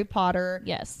and Harry Potter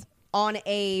Yes. on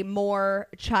a more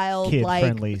childlike,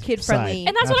 Kid-friendly kid-friendly. side.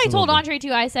 And that's what I told Absolutely. Andre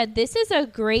too. I said this is a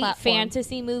great Platform.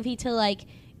 fantasy movie to like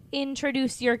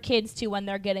introduce your kids to when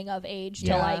they're getting of age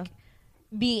Yeah. to like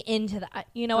be into that.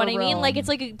 You know what I For mean? real. Like, it's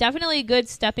like definitely a good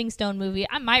stepping stone movie.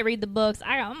 I might read the books.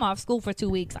 I'm off school for 2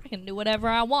 weeks. I can do whatever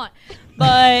I want.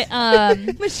 But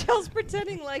Michelle's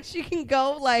pretending like she can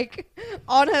go like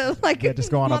on a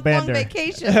just go on a month-long bender.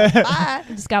 vacation. Bye.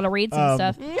 just gotta read some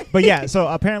stuff. But yeah, so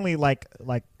apparently, like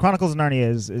Chronicles of Narnia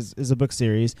is a book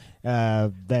series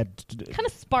that Kind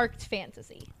of sparked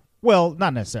fantasy. well,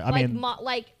 not necessarily. I Like mean,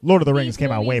 like Lord of the Rings these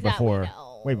came out way movies that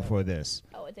we before know. this.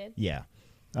 Oh, it did. Yeah,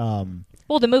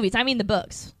 Well, the movies. I mean, the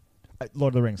books.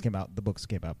 Lord of the Rings came out. The books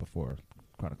came out before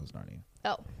Chronicles of Narnia.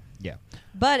 Oh, Yeah,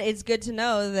 But it's good to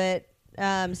know that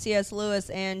C.S. Lewis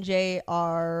and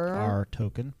J.R. our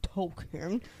token.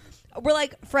 Tolkien were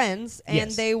like friends, and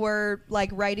Yes. they were like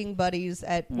writing buddies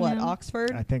at what, Yeah.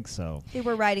 Oxford? I think so. They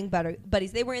were writing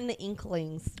buddies. They were in the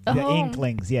Inklings. The Oh.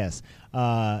 Inklings, yes,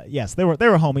 yes, they were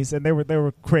homies, and they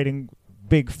were creating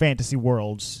big fantasy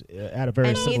worlds at a very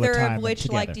And similar neither time of which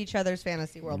together. liked each other's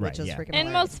fantasy world, Right, which is yeah. freaking and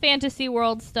hilarious. most fantasy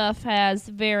world stuff has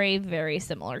very, very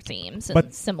similar themes and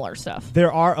But- similar stuff.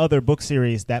 There are other book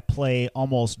series that play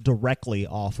almost directly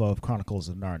off of Chronicles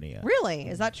of Narnia. Really?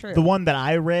 Is that true? The one that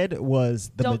I read was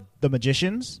the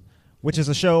Magicians, which is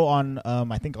a show on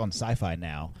I think on Sci-Fi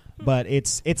now, but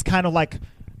it's kind of like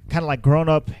grown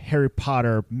up Harry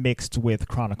Potter mixed with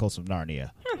Chronicles of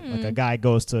Narnia. Like a guy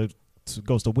goes to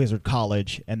Wizard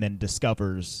College and then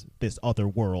discovers this other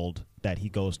world that he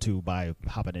goes to by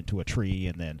hopping into a tree,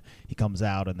 and then he comes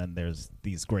out, and then there's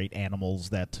these great animals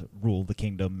that rule the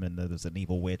kingdom, and there's an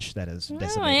evil witch that has Oh,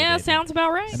 decimated yeah, it. sounds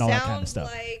about right. And all that Sounds kind of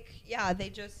stuff. like, yeah, they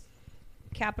just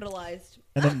capitalized.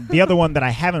 And then the other one that I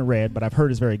haven't read, but I've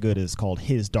heard is very good, is called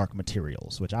His Dark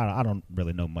Materials, which I don't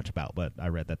really know much about, but I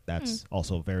read that that's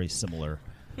also very similar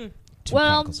to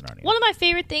Well, Chronicles of Narnia. one of my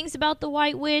favorite things about the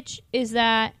White Witch is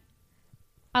that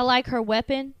I like her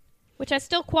weapon, which I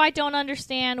still quite don't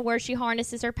understand where she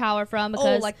harnesses her power from,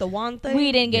 because Like the wand thing?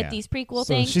 we didn't get Yeah. these prequel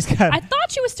So things. she's got- I thought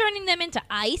she was turning them into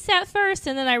ice at first,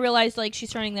 and then I realized like she's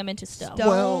turning them into stone.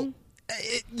 Stone.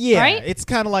 Yeah, Right? it's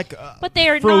kind of like But they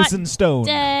are frozen not stone.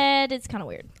 dead. It's kind of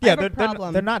weird. I Yeah, have a they're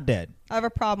problem. not dead. I have a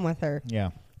problem with her. Yeah,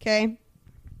 Okay?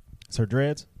 it's her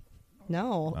dreads.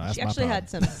 No. that's She my actually had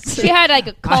some. She had like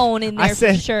a cone in I there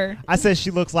said- for sure. I said she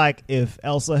looks like if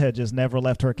Elsa had just never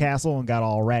left her castle and got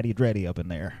all ratty dready up in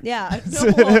there. Yeah. No,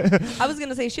 I was going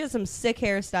to say she has some sick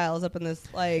hairstyles up in this.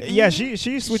 Like, Yeah, she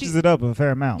switches it up a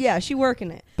fair amount. Yeah, she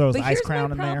working it. Throws but the ice here's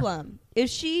crown my in there. problem. If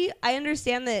she, I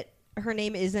understand that her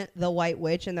name isn't the White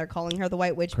Witch, and they're calling her the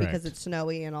White Witch Correct. because it's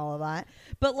snowy and all of that.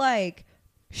 But like,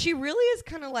 she really is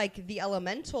kind of like the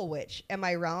Elemental Witch. Am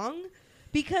I wrong?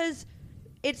 Because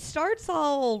it starts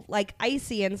all like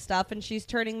icy and stuff, and she's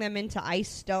turning them into ice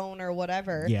stone or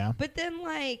whatever. Yeah. But then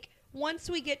like, once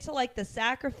we get to like the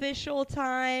sacrificial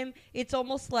time, it's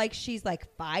almost like she's like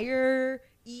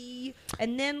fire-y.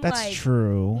 And then That's like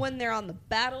true. when they're on the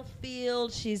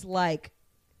battlefield, she's like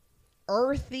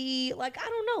earthy. Like, I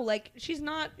don't know. Like,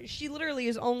 she literally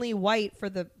is only white for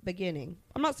the beginning.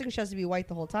 I'm not saying she has to be white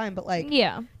the whole time, but like,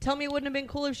 Yeah. tell me it wouldn't have been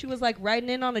cool if she was like riding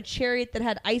in on a chariot that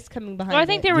had ice coming behind Well, I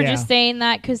think it. they were Yeah. just saying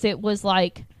that because it was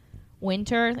like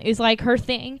winter is like her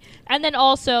thing. And then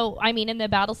also, I mean, in the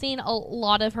battle scene, a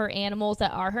lot of her animals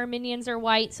that are her minions are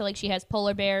white. So like she has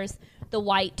polar bears, the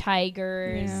white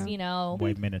tigers, Yeah. you know.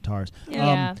 White minotaurs.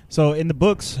 Yeah. So in the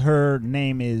books, her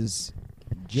name is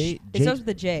It starts with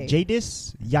a J.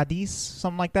 Yadis,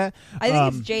 something like that. I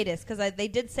think it's Jadis because they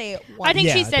did say it once. I think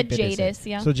Yeah, she I said think they did say Jadis, it.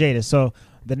 yeah. So Jadis. So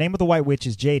the name of the White Witch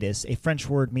is Jadis, a French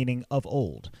word meaning of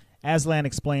old. Aslan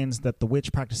explains that the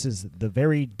witch practices the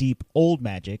very deep old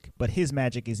magic, but his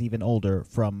magic is even older,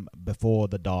 from before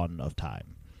the dawn of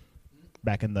time,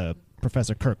 back in the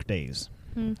Professor Kirk days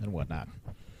and whatnot.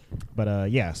 But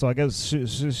yeah, so I guess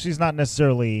she's not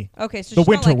necessarily Okay, so the she's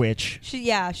Winter not like, Witch.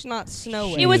 she's not Snow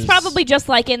Witch. She was is- probably just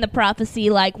like in the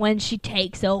prophecy, like when she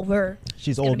takes over, She's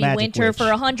it's going old to be magic winter witch. for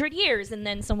 100 years, and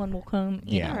then someone will come,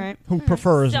 you Yeah, know. Alright. who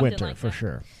prefers Something winter like for that.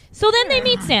 sure. So then they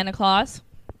meet Santa Claus.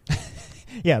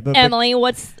 Yeah, the Emily,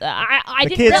 what's... I The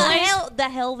didn't kids- realize... the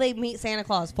hell they meet Santa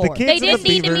Claus for? The kids They and didn't the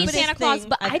need to meet beavers. Santa Biggest Claus, thing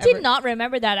but I've I did ever- not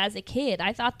remember that as a kid.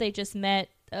 I thought they just met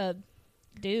a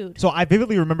dude. So I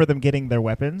vividly remember them getting their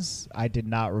weapons. I did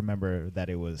not remember that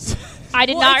it was. I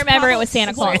did Well, not it's remember it probably- was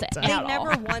Santa well, Claus They at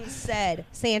never all. once said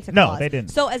Santa No, Claus. they didn't.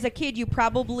 So as a kid, you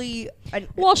probably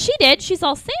Well, she did. She's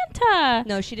all Santa.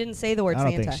 no, she didn't say the word I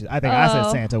don't Santa. think. I think I said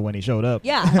Oh. Santa when he showed up.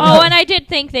 Yeah. Oh, and I did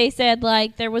think they said,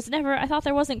 like, there was never... I thought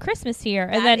there wasn't Christmas here.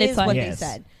 And That then is it's like... what yes. they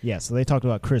said. Yes. So they talked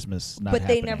about Christmas not but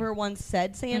they happening. never once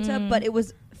said Santa, Mm. but it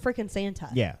was freaking Santa.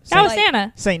 Yeah. That was Like-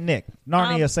 Santa. Saint Nick.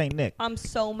 Narnia. Saint Nick. I'm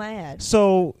so mad.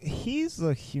 So he's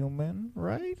a human,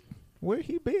 right? where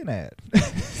he been at?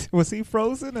 Was he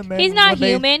frozen? And then He's not when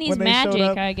human. He's when they showed magic,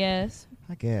 up- I guess.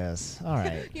 I guess. All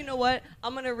right. You know what?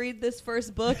 I'm gonna read this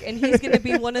first book, and he's gonna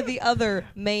be one of the other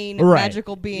main Right.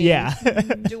 magical beings. Yeah.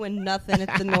 Doing nothing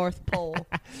at the North Pole,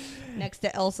 next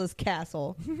to Elsa's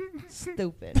castle.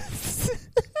 Stupid.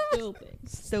 Stupid.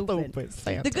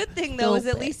 Santa. The good thing, though, is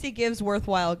at Stupid. least he gives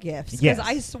worthwhile gifts. Because Yes.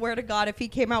 I swear to God, if he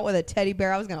came out with a teddy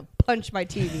bear, I was going to punch my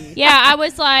TV. Yeah, I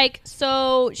was like,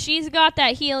 so she's got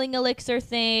that healing elixir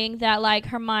thing that like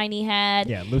Hermione had.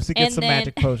 Yeah, Lucy gets And some then-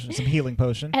 magic potion, some healing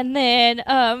potion. And then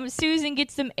Susan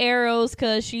gets some arrows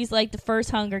because she's like the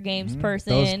first Hunger Games Those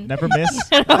person. never miss.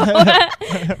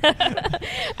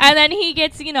 And then he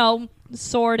gets,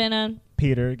 sword and a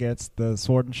Peter gets the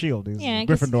sword and shield. He's a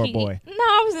 'cause Gryffindor boy. No,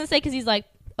 I was gonna say because he's like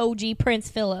OG Prince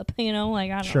Philip. I don't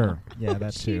know. Sure. Yeah,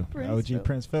 that too. Prince OG Philip.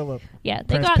 Prince Philip. Yeah,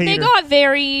 they Prince got Peter.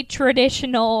 very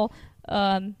traditional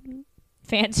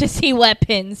fantasy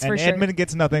weapons for And sure. Edmund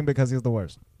gets nothing because he's the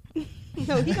worst.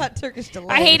 No, he got Turkish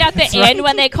delight. I hate at the That's end right.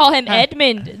 when they call him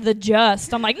Edmund the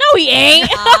Just. I'm like, no, he ain't.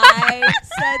 I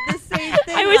said the same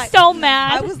thing. I was so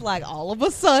mad. I was like, all of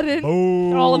a sudden.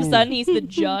 Oh. All of a sudden, he's the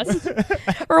Just.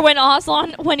 Or when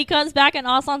he comes back and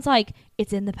Aslan's like,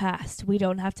 it's in the past. We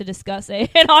don't have to discuss it.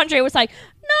 And Andre was like,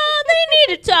 no,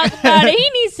 they need to talk about it. He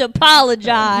needs to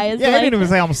apologize. Yeah, he Like, didn't even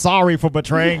say I'm sorry for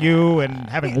betraying you and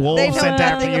having They wolves know sent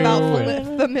after nothing you. about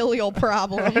and- familial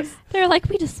problems. they're like,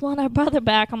 we just want our brother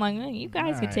back. I'm like, you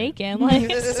guys could Right. take him. Like,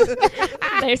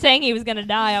 they're saying he was going to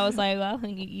die. I was like, well,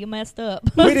 you messed up.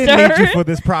 we didn't sir. need you for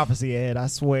this prophecy, Ed. I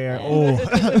swear. Oh,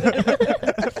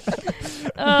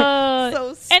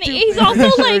 So and he's stupid. also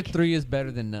Sure, like, 3 is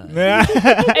better than none.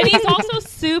 and he's also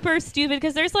super stupid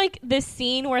because there's like this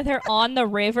scene where they're on the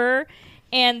river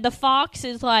and the fox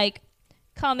is like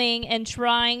coming and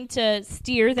trying to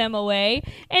steer them away,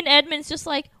 and Edmund's just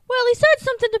like, well, he said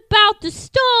something about the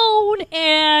stone,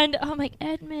 and I'm like,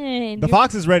 Edmund, the you're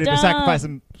fox is ready to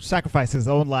dumb. sacrifice his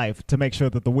own life to make sure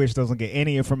that the witch doesn't get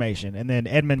any information, and then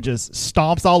Edmund just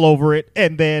stomps all over it,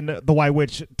 and then the white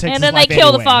witch takes and his then they life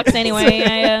kill the anyway. fox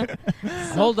anyway.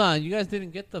 Hold on, you guys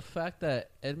didn't get the fact that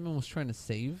Edmund was trying to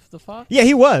save the fox? Yeah,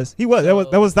 he was.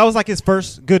 That was like his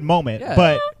first good moment, Yeah.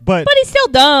 but But he's still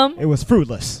dumb. it was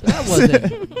fruitless.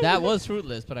 That was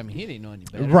fruitless, but I mean, he didn't know any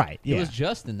better. Right, It yeah. was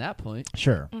just in that point.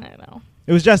 Sure, I don't know.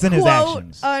 it was just in his Quote,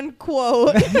 actions.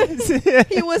 unquote.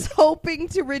 He was hoping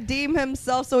to redeem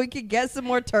himself so he could get some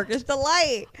more Turkish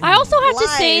delight. I also have to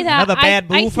say Lies. that Another bad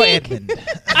I move for think, Edmund.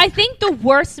 I think the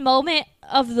worst moment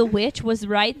of the witch was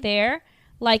right there.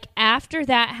 Like, after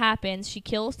that happens, she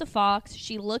kills the fox,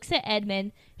 she looks at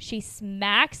Edmund, she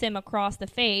smacks him across the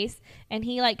face, and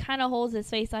he, like, kind of holds his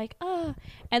face like, oh.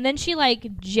 And then she,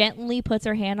 like, gently puts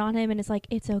her hand on him and is like,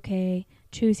 it's okay,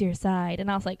 choose your side.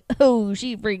 And I was like, oh,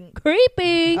 she's freaking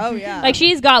creepy. Oh, yeah. Like,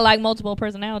 she's got, like, multiple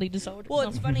personality disorders. Well,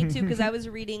 it's funny, too, because I was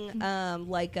reading,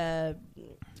 like, an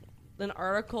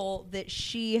article that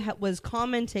she was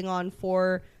commenting on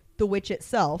for the witch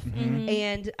itself. Mm-hmm.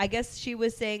 And I guess she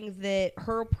was saying that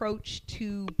her approach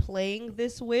to playing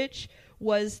this witch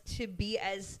was to be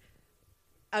as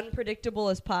unpredictable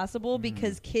as possible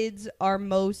because kids are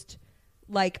most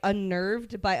like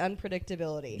unnerved by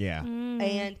unpredictability. Yeah.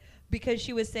 And because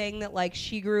she was saying that like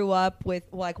she grew up with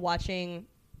like watching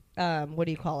what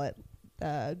do you call it?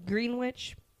 Green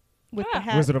Witch with the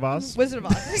hat. Wizard of Oz. Wizard of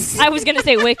Oz. I was going to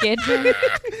say Wicked.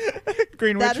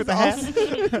 Green That Witch with is a hat.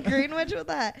 awesome. Green Witch with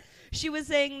that. She was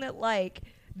saying that like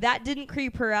that didn't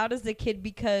creep her out as a kid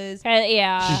because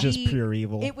Yeah. She's just she- pure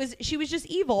evil. she was just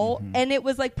evil Mhm. and it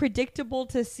was like predictable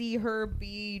to see her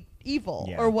be evil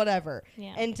Yeah. or whatever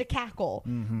Yeah. and to cackle.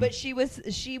 Mhm. But she was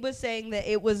saying that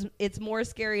it's more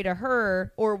scary to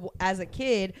her or as a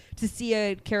kid to see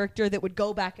a character that would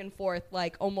go back and forth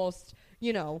like almost,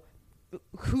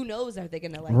 who knows, are they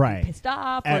gonna like Right. be pissed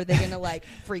off or are they gonna like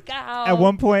freak out? At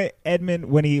one point, Edmund,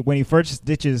 when he first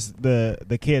ditches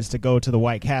the kids to go to the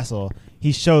White Castle,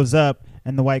 he shows up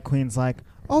and the White Queen's like,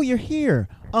 "Oh, you're here.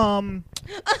 Let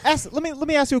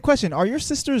me ask you a question. Are your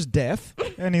sisters deaf?"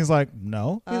 And he's like,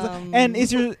 "No." He's like, and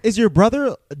is your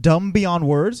brother dumb beyond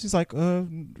words? He's like,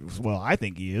 well, I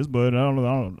think he is, but I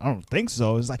don't think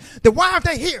so. It's like, then why aren't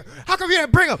they here? How come you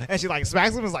didn't bring them? And she like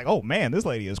smacks him. It's like, oh man, this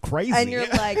lady is crazy. and you're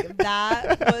like,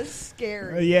 that was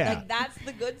scary. Yeah. Like that's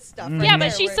the good stuff. Mhm. right Yeah, but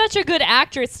there, she's where- such a good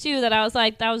actress too that I was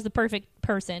like, that was the perfect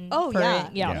person. Oh for yeah.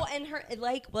 it. Yeah. Well, and her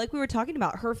like we were talking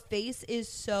about, her face is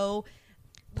so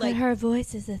But her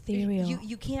voice is ethereal.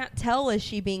 You can't tell, is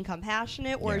she being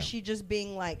compassionate or Yeah. is she just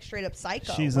being like straight up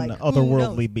psycho? She's like, an who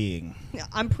otherworldly knows? being.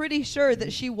 I'm pretty sure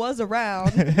that she was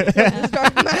around. when this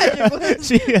dark magic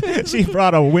was. She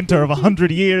brought a winter of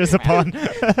 100 years upon.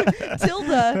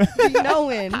 Tilda, you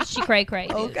knowing. She cray cray.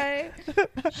 dude. Okay,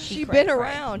 she cray been cray.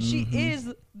 around. She is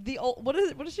the old. What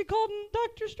is she called in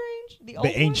Doctor Strange? The old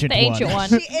ancient The ancient one.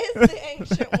 She is the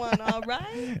ancient one. All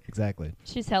right. Exactly.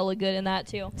 She's hella good in that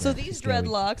too. So these scary.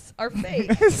 dreadlocks are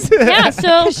fake. Yeah,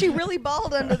 so She really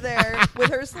balled under there with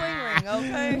her sling ring.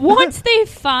 Okay. once they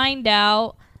find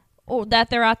out that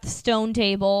they're at the stone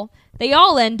table, they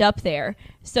all end up there.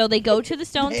 So they go to the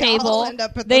stone They table. all end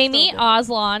up at the They stone meet table.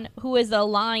 Aslan, who is a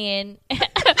lion.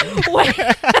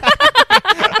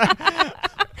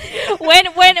 when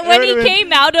he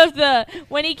came out of the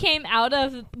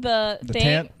thing,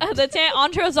 tent? the tent,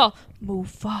 Andre was all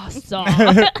Mufasa,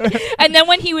 and then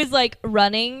when he was like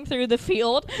running through the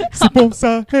field, it's like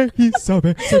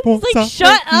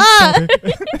shut up.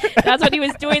 That's what he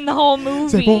was doing the whole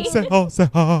movie. Well,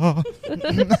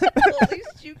 at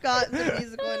least you got some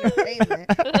musical entertainment.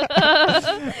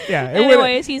 Yeah.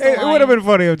 Anyways, he's a It would lion. have been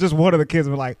funny if just one of the kids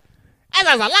were like, "As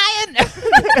a lion."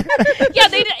 Yeah,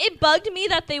 it bugged me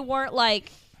that they weren't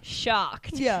like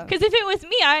shocked. Yeah. Because if it was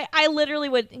me, I literally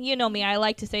would, you know me, I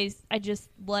like to say I just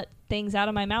let things out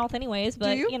of my mouth anyways,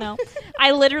 but you? know,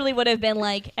 I literally would have been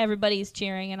like, everybody's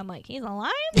cheering and I'm like, he's a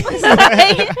lion?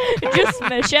 Like, just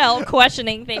Michelle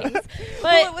questioning things. But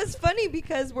Well, it was funny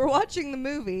because we're watching the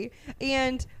movie,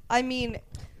 and I mean,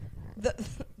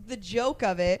 the joke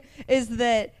of it is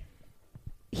that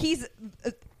he's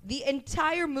the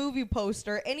entire movie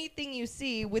poster. Anything you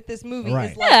see with this movie Right.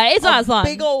 is like Yeah, it's a Aslan.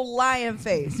 big old lion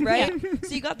face, right?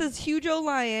 So you got this huge old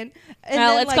lion, and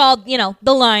well, then it's like, called,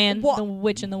 the lion, Wha- the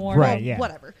witch and the warlock. Right. Yeah.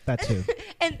 whatever. That too.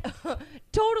 And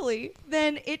totally,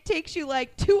 then it takes you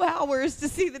like 2 hours to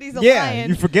see that he's a Yeah. lion.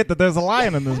 You forget that there's a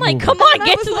lion in this I'm like, movie. come on, And I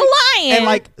get was to like- the lion. And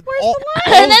like, all,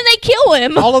 and then they kill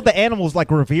him. all of the animals like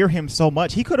revere him so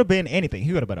much. He could have been anything.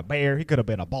 He could have been a bear. He could have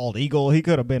been a bald eagle. He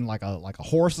could have been like a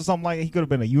horse or something like that. He could have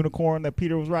been a unicorn that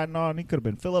Peter was riding on. He could have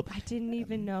been Philip. I didn't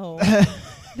even know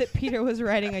that Peter was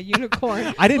riding a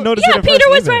unicorn. I didn't notice Yeah, it at Peter first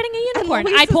was either. riding a And unicorn.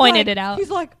 Luis I is pointed like- it out. He's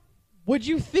like, what'd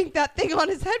you think that thing on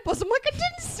his head was? I'm like, I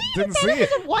didn't see Didn't it. see That it.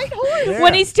 was a white horse. Yeah.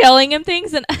 When he's telling him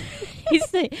things, and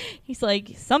he's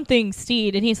like something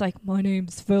Steed, and he's like, my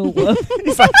name's Philip.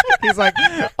 he's like,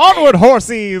 onward,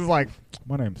 horsey. He's like,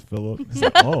 my name's Philip. He's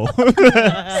like, oh,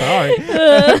 sorry.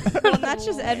 Well, and that's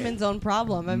just Edmund's own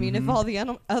problem. I mean, if all the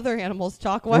other animals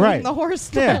talk, why Right. wouldn't the horse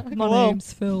Yeah. talk? My Hello.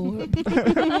 name's Philip.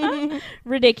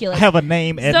 Ridiculous. I have a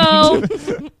name, So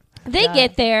Edmund. they God.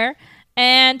 get there,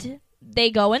 and they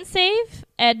go and save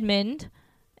Edmund,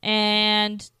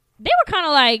 and they were kind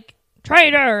of like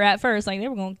traitor at first. Like they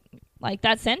were going, like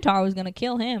that centaur was going to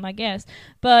kill him, I guess.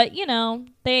 But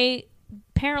they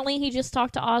apparently he just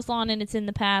talked to Aslan, and it's in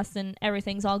the past, and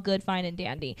everything's all good, fine, and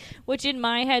dandy. Which in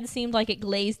my head seemed like it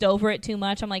glazed over it too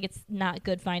much. I'm like, it's not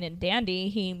good, fine, and dandy.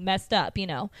 He messed up,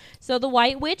 So the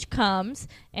White Witch comes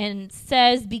and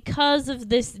says because of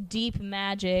this deep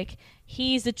magic,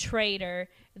 he's a traitor.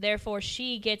 Therefore,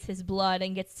 she gets his blood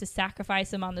and gets to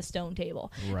sacrifice him on the stone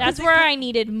table. Right. That's where I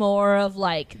needed more of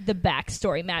like the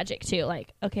backstory magic too.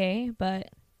 Like, okay, but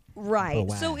Right. Oh,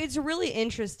 wow. So it's really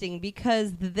interesting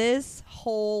because this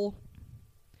whole,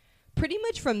 pretty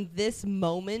much from this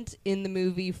moment in the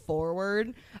movie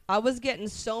forward, I was getting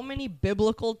so many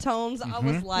biblical tones. I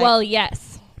was like, well,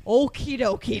 yes. okie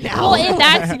dokie now. Well, and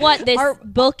that's what this Are-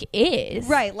 book is.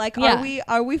 right. Like, Yeah.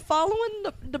 are we following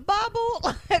the Bible?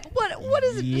 Like, what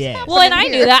is it? Yes. Just Well, and I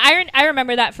happening knew here? that. I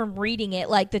remember that from reading it.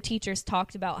 Like the teachers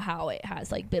talked about how it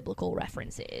has like biblical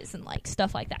references and like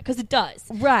stuff like that because it does.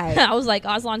 Right. I was like,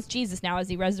 Aslan's Jesus now. Is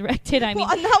he resurrected? I mean,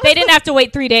 Well, and that was they didn't have to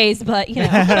wait 3 days, but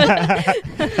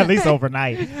At least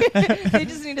overnight. They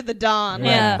just needed the dawn.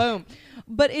 Yeah. Like, boom.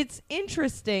 But it's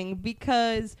interesting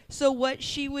because so what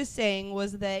she was saying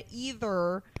was that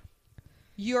either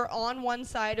you're on one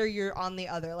side or you're on the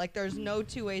other. Like there's no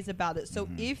two ways about it. So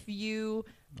if you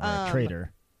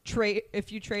Traitor.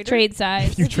 if you traitor, trade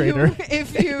sides. You traitor.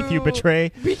 if You betray.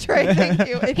 thank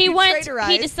you. If He you went. traitorize,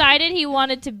 He decided he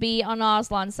wanted to be on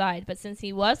Aslan's side, but since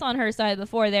he was on her side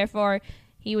before, therefore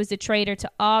he was a traitor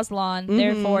to Aslan.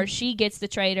 Therefore, she gets the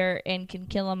traitor and can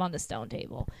kill him on the stone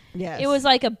table. yes. It was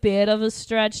like a bit of a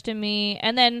stretch to me,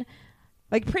 and then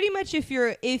like pretty much if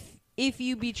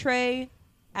you betray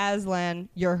Aslan,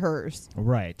 you're hers.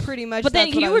 Right. Pretty much. but then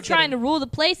that's what you I were was trying to getting. rule the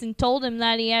place and told him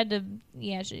that he had to.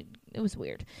 Yeah, it was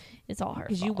weird. It's all her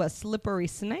Because you fault. a slippery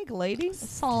snake, lady.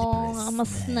 So I'm a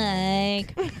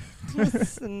snake.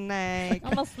 Snake.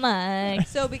 I'm a snake.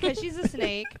 So because she's a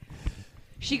snake,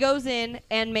 she goes in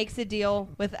and makes a deal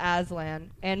with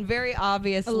Aslan, and very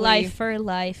obviously, Life for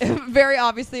life. very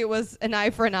obviously, it was an eye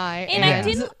for an eye. And Yeah. I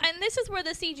didn't, and this is where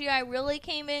the CGI really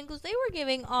came in because they were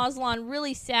giving Aslan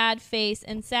really sad face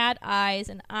and sad eyes,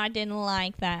 and I didn't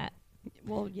like that.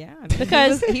 Well, yeah, I mean,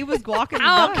 Because he was walking.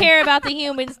 I don't care about the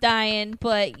humans dying,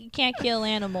 but you can't kill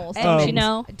animals, don't you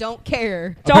know? Don't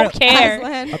care. Don't care.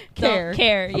 Aslan, care. Don't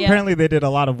care. Yeah. Apparently, they did a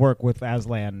lot of work with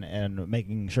Aslan and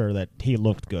making sure that he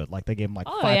looked good. Like they gave him like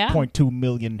Oh, yeah. 5.2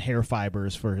 million hair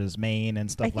fibers for his mane and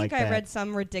stuff I think like I that. read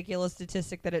some ridiculous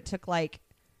statistic that it took like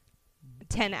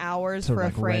 10 hours to for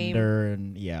like a frame. render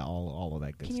and all of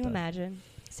that good Can stuff. you imagine?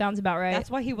 Sounds about right. That's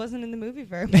why he wasn't in the movie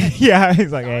very much. Yeah,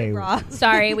 he's like, Sorry, hey, Ross.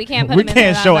 Sorry, we can't put we him in there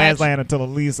can't that show much. Aslan until at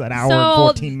least an hour so and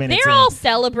 14 minutes they're in. all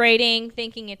celebrating,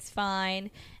 thinking it's fine,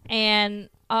 and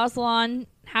Aslan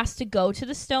has to go to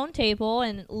the stone table,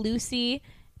 and Lucy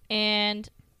and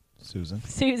Susan.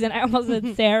 Susan, I almost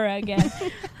said Sarah again.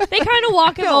 They kind of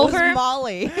walk him No, it was over,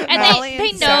 Molly. and Molly they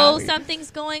and know Sally.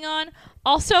 something's going on.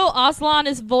 Also, Aslan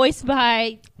is voiced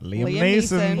by, Liam Liam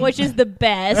Neeson. Neeson. which is the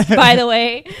best, by the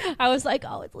way. I was like,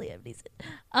 oh, it's Liam Neeson.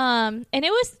 And it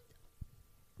was,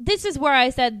 this is where I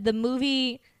said the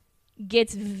movie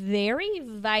gets very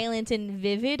violent and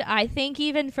vivid, I think,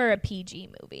 even for a PG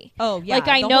movie. Oh, yeah. Like,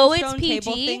 I the know whole it's stone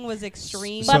table PG, thing was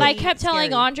extreme. But So- I kept telling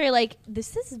scary. Andre, like,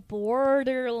 this is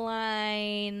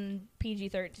borderline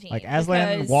PG-13. Like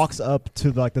Aslan because walks up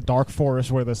to like the dark forest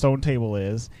where the stone table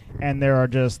is, and there are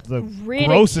just the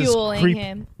grossest ridiculing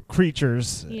him.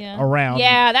 creatures Yeah. around.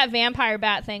 Yeah, that vampire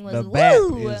bat thing was The bat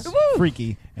woo. is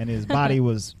freaky, and his body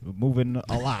was moving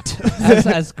a lot.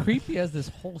 as creepy as this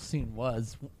whole scene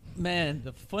was, man,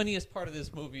 the funniest part of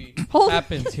this movie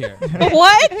happens here.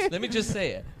 What? Let me just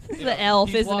say it. This is the elf,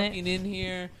 he's isn't it? walking in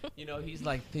here, he's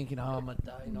like thinking, oh, I'm gonna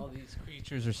die, and all these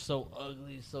creatures are so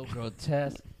ugly, so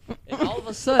grotesque. And all of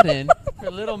a sudden,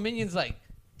 her little minion's like,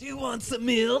 do you want some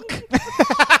milk?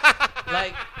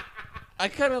 Like, I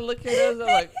kind of look at it and I'm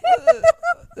like,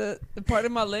 the part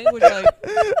of my language, like,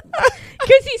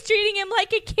 Because he's treating him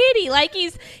like a kitty, like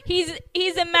he's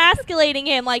emasculating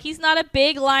him, like he's not a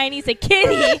big lion, he's a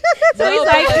kitty. So No, he's but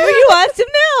like, like- "Do you want some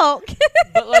milk?"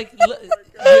 but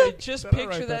like, just Better picture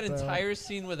write that that down. entire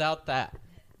scene without that.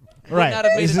 Right. not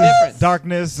have made It's a just difference.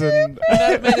 darkness and Would not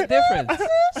have made a difference.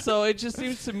 So it just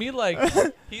seems to me like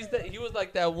he was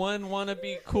like that one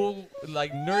wannabe cool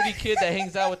like nerdy kid that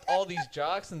hangs out with all these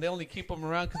jocks and they only keep him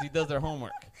around because he does their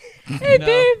homework. Hey,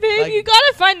 babe, like- you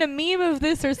gotta find a meme of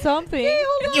this or something.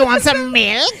 You want some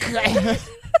milk?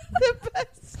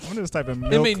 I'm gonna just type in It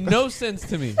milk. made no sense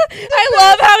to me. I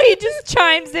love how he just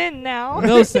chimes in now.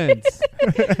 No sense.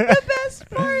 The best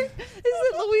part is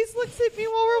that Louise looks at me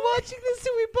while we're watching this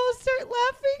and we both start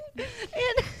laughing.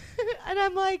 And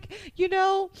I'm like,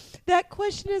 that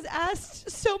question is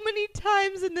asked so many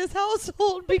times in this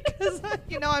household because,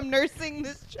 I'm nursing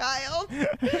this child.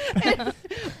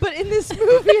 But in this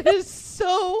movie, it is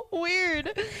so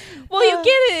weird. Well, you get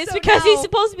it. It's So because he's now-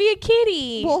 supposed to be a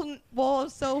kitty. Well,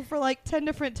 so for like 10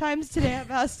 different times today,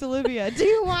 I've asked Olivia, do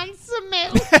you want some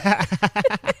milk?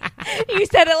 You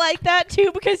said it like that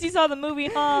too because you saw the movie,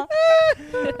 huh?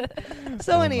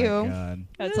 So, Oh my anywho. God.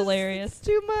 That's hilarious. It's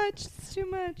too much. It's too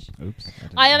much. Oops.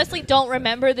 didn't I know honestly that. don't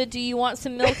remember the "Do you want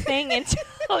some milk" thing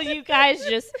until you guys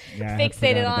just Yeah, I had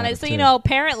fixated forgot on about it. So too.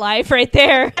 parent life right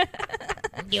there.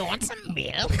 You want some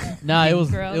milk? No, it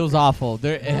Gross. was awful.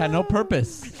 It had no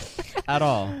purpose at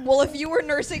all. Well, if you were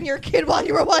nursing your kid while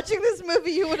you were watching this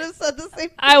movie, you would have said the same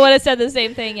thing. I would have said the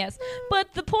same thing, yes.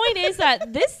 But the point is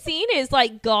that this scene is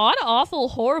like god awful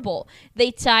horrible.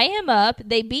 They tie him up,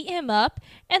 they beat him up,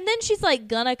 and then she's like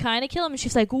gonna kind of kill him, and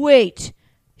she's like, "Wait,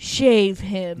 shave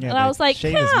him." Yeah, and I they was like,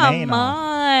 shave his "Come mane off."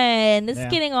 on, this Yeah.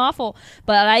 is getting awful."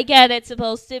 But I get it's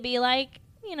supposed to be like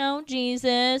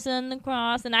Jesus and the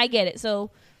cross, and I get it.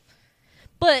 So,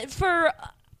 but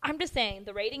I'm just saying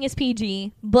the rating is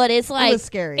PG, but it's It like was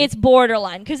scary. it's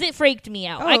borderline because it freaked me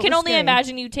out. Oh, I it can was only scary.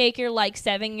 imagine you take your like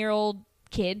 7-year-old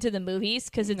kid to the movies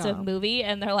because it's a No. movie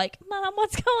and they're like, "Mom,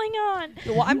 what's going on?"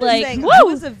 Well, I'm just Like, saying, woo! I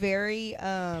was a very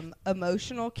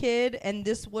emotional kid, and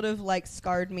this would have like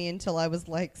scarred me until I was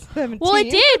like 17. Well, it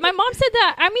did. My mom said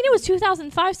that. I mean, it was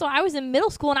 2005, so I was in middle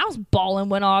school and I was bawling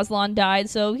when Aslan died.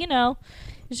 So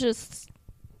it's just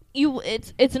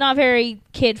it's not very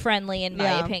kid friendly in my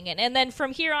Yeah. opinion. And then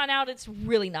from here on out, it's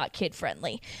really not kid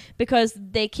friendly because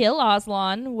they kill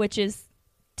Aslan, which is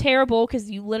terrible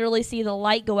because you literally see the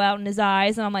light go out in his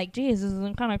eyes, and I'm like, geez, this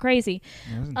is kind of crazy.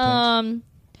 It was intense.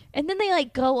 And then they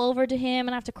like go over to him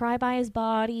and have to cry by his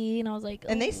body, and I was like,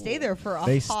 And they stay there for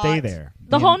They stay there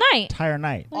the whole night. entire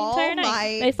night. The all entire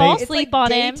night. They fall It's asleep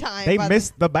like on him. daytime They by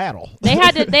missed the battle. They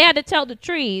had to tell the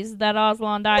trees that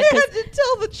Aslan died They 'cause had to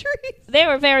tell the trees. they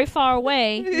were very far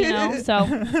away, you know. So,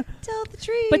 Tell the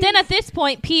trees. but then at this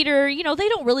point, Peter, you know, they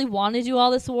don't really want to do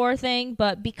all this war thing,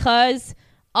 but because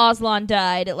Aslan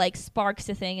died, it like sparks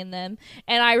a thing in them.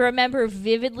 And I remember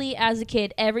vividly as a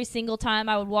kid, every single time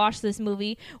I would watch this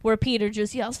movie, where Peter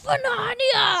just yells "For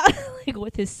Narnia!" like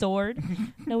with his sword.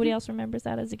 Nobody else remembers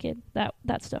that as a kid. That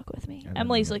stuck with me. I don't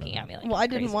Emily's remember looking that. at me like, well, I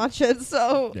didn't crazy. watch it,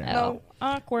 so Yeah. no.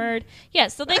 Awkward. Yeah,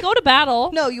 so they go to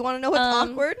battle. No, you want to know what's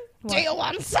awkward? What? Do you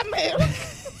want some milk?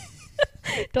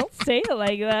 Don't say it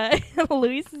like that.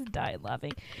 Luis is dying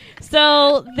laughing.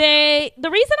 So the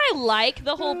reason I like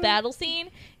the whole battle scene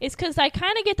is because I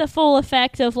kind of get the full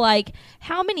effect of like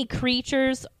how many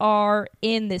creatures are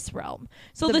in this realm.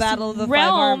 So The this Battle of the Five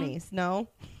realm, Armies. No,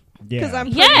 because Yeah. I'm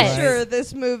pretty Yes. sure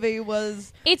this movie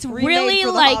was it's remade really for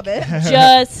The like Hobbit.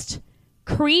 just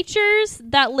creatures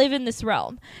that live in this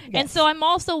realm. And Yes. so I'm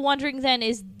also wondering then,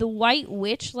 is the White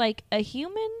Witch like a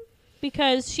human?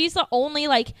 Because she's the only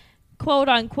like quote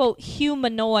unquote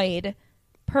humanoid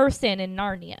person in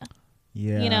Narnia.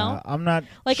 Yeah, You know? I'm not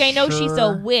Like I know she's a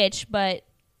sure- witch, but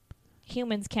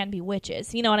humans can be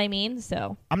witches. You know what I mean?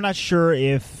 So I'm not sure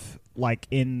if, like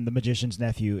in The Magician's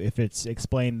Nephew, if it's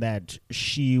explained that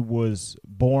she was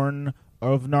born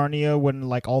of Narnia when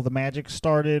like all the magic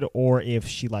started, or if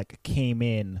she like came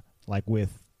in like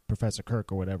with Professor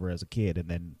Kirk or whatever as a kid and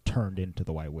then turned into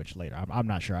the White Witch later. I'm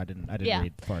not sure. I didn't Yeah.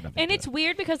 read far enough. and into it's it.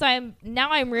 weird because I'm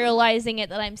realizing it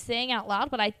that I'm saying out loud,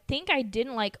 but I think I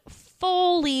didn't like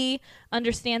fully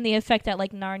understand the effect that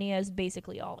like Narnia is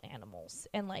basically all animals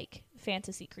and like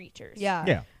fantasy creatures.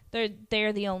 yeah.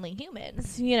 They're the only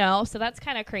humans, you know, so that's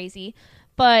kind of crazy.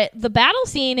 But the battle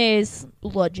scene is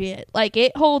legit. Like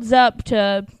it holds up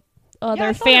to other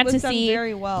I thought it was done fantasy.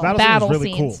 very well. The battle scene is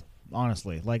really scenes. cool.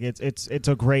 Honestly, like it's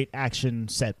a great action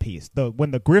set piece.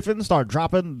 When the Griffins start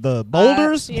dropping the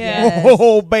boulders, yes.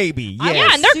 oh baby, yes. Yeah,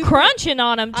 and they're Super- crunching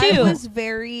on them too. I was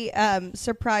very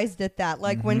surprised at that.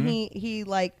 Like when Mm-hmm. he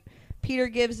like Peter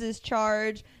gives his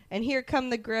charge, and here come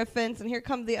the Griffins, and here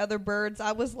come the other birds.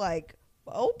 I was like,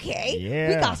 okay, we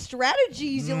Yeah. got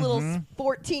strategies, you little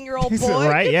 14-year-old So, boy.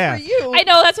 right, Good yeah. for you. I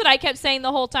know, that's what I kept saying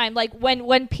the whole time. Like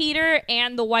when Peter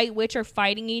and the White Witch are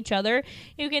fighting each other,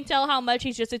 you can tell how much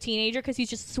he's just a teenager because he's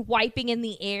just swiping in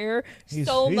the air He's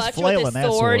so much with flailing his that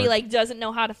sword. He sword. like doesn't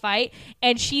know how to fight,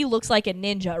 and she looks like a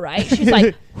ninja, right? She's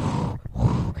like,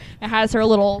 and has her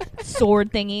little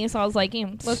sword thingy. So I was like,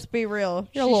 Let's be real.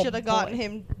 You're a She little should have gotten boy.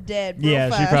 him dead. Real Yeah,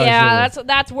 she fast. probably- yeah, should've.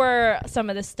 that's where some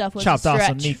of this stuff was Chopped a off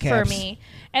some stretch for kneecaps. me.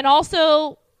 And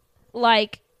also,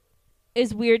 like,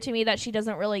 is weird to me that she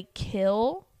doesn't really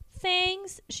kill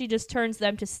things. She just turns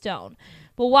them to stone.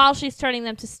 But while she's turning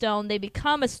them to stone, they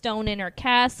become a stone in her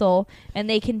castle, and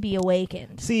they can be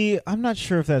awakened. See, I'm not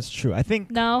sure if that's true. I think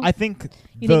No? I think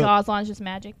You think Aslan's just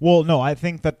magic? Well, no, I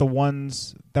think that the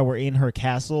ones that were in her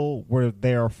castle were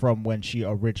there from when she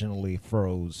originally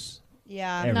froze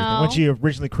Yeah. everything. No. When she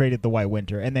originally created the White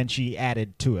Winter, and then she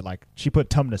added to it, like she put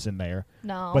Tumnus in there,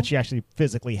 No. but she actually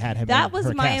physically had him. That in was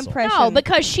her my castle. impression. No,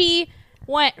 because she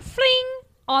went fling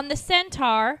on the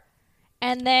centaur,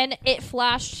 and then it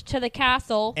flashed to the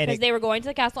castle And because it- they were going to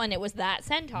the castle, and it was that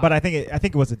centaur. But I think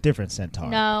it was a different centaur.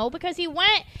 No, because he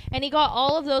went and he got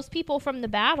all of those people from the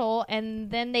battle, and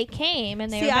then they came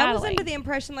and they See, were I battling. was under the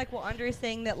impression, like, well, Andre's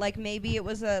saying that, like, maybe it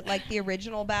was like the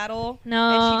original battle, No.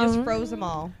 and she just froze them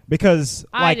all. Because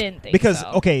I like, didn't think because so.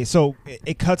 okay, so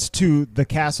it cuts to the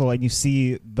castle and you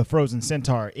see the frozen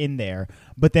centaur in there,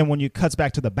 but then when you cuts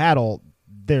back to the battle,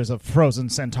 there's a frozen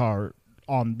centaur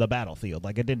on the battlefield.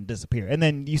 Like it didn't disappear. And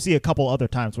then you see a couple other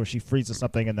times where she freezes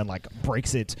something and then like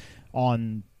breaks it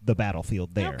on the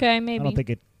battlefield there. Okay, maybe. I don't think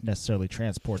it necessarily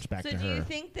transports back So to do her. you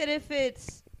think that if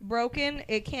it's broken,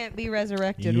 it can't be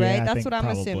resurrected, Yeah, right? I That's think what I'm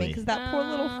assuming, probably. because that poor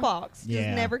little fox Yeah.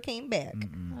 just never came back.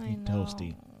 I He know.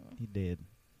 toasty. He did.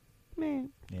 Man,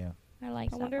 Yeah. I like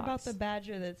I that wonder about box. the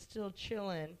badger that's still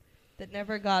chilling, that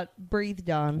never got breathed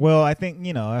on. Well, I think,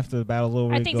 after the battle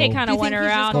over, I think they kind Do of you went think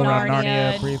he's just around go around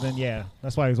Narnia. Narnia, breathing. Yeah,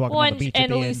 that's why he was walking Well, on the beach and at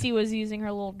the Lucy end. was using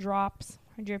her little drops,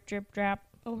 her drip, drip, drop.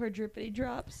 Oh, her drippity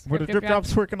drops. Were the drip, drip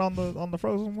drops working on the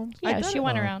frozen ones? I Yeah, thought she it-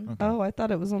 went Oh, around. okay. Oh, I thought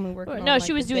it was only working on, No, like,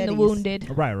 she was the doing the deadies.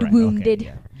 wounded. Right. The Okay, wounded.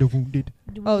 yeah. The wounded.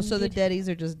 Oh, so the Wounded. deadies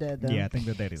are just dead, then. Yeah, I think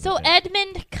the daddies. So are dead.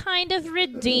 Edmund kind of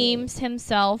redeems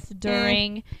himself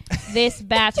during this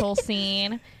battle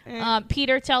scene.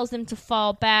 Peter tells him to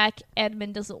fall back.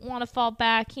 Edmund doesn't want to fall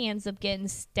back. He ends up getting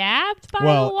stabbed by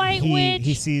the White Witch.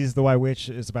 He sees the White Witch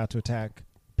is about to attack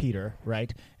Peter,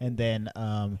 right? And then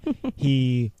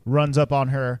he runs up on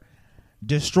her,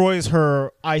 destroys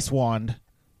her ice wand,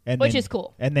 and Which then, is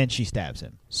cool. And then she stabs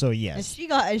him. So And yes,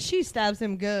 she stabs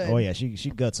him good. oh yeah, she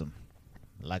guts him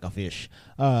like a fish.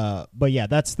 But yeah,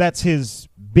 that's his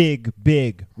big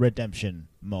redemption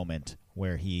moment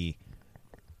where he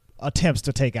attempts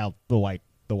to take out the white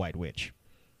witch.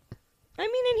 I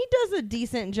mean, and he does a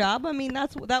decent job. I mean,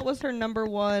 that was her number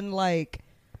one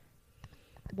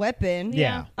weapon.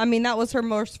 Yeah. I mean, that was her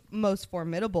most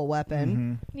formidable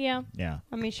weapon. Yeah. Yeah.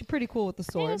 I mean, she's pretty cool with the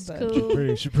sword. That's but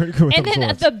cool. She's pretty cool with And them then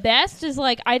swords. the best is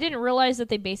like I didn't realize that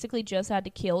they basically just had to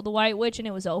kill the White Witch and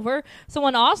it was over. So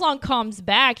when Aslan comes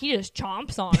back, he just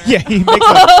chomps on her. Yeah, he makes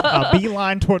a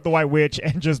beeline toward the white witch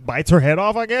and just bites her head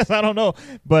off, I guess. I don't know.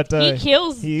 But he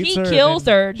kills eats kills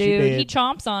and her, then she dude. dead. He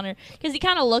chomps on her because he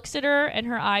kind of looks at her and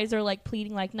her eyes are like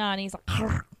pleading like nah, and he's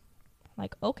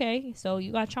like okay, so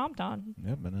you got chomped on.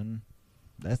 Yep, and then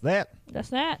that's that. That's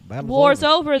that. Battle's War's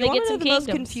over. You They wanna get know some the kingdoms.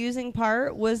 most confusing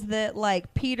part was that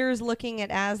Peter's looking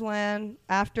at Aslan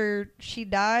after she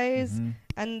dies,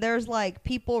 and there's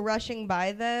people rushing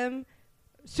by them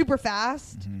super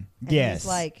fast. And Yes. he's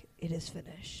like, "It is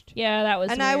finished." Yeah, that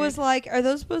was. And weird. I was like, "Are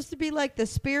those supposed to be the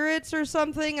spirits or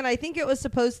something?" And I think it was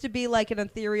supposed to be an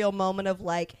ethereal moment of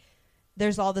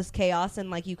there's all this chaos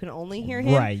and you can only hear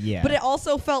him. Right, yeah. But it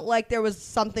also felt like there was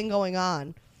something going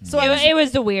on. So I was, it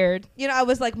was the weird. I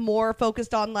was more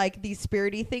focused on these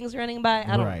spirity things running by.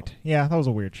 I don't right. know. Yeah, that was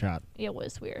a weird shot. It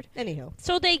was weird. Anyhow,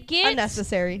 So they get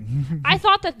unnecessary. I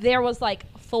thought that there was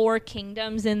 4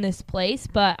 kingdoms in this place,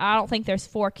 but I don't think there's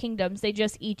 4 kingdoms. They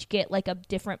just each get a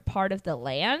different part of the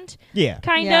land, Yeah.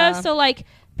 kind of. Yeah. So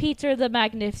Peter the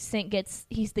Magnificent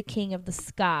he's the king of the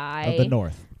sky. Of the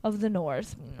north. Of the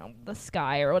north, the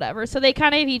sky or whatever. So they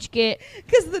kind of each get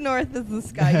Because the north is the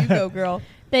sky. You go, girl.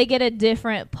 they get a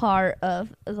different part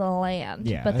of the land,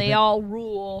 Yeah, but I they think- all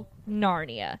rule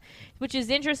Narnia, which is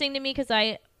interesting to me because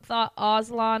I thought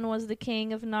Aslan was the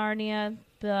king of Narnia,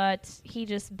 but he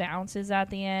just bounces at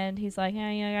the end. He's like,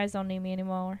 "Hey, you guys don't need me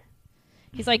anymore."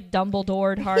 He's like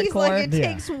Dumbledore He's hardcore. it Yeah.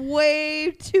 takes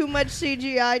way too much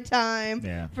CGI time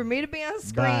Yeah. for me to be on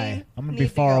screen. Bye. I'm gonna Need be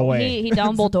to far go. away. He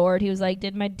Dumbledored. He was like,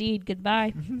 "Did my deed.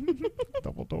 Goodbye."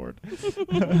 Double doored.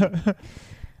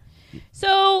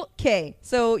 So Okay,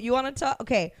 so you want to talk?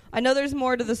 Okay, I know there's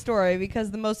more to the story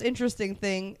because the most interesting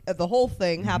thing of the whole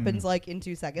thing happens in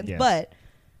 2 seconds. Yes. But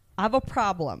I have a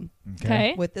problem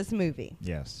okay, with this movie.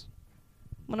 Yes.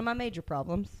 One of my major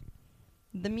problems: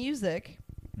 the music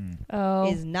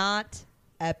oh, is not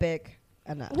epic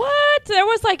enough. what? There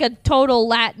was a total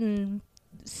Latin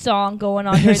song going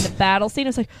on during the battle scene.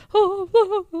 It was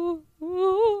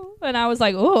and I was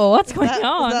like, "Oh, what's going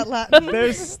on?" Is that Latin?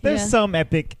 There's Yeah. some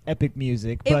epic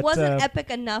music, It but wasn't epic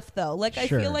enough though. I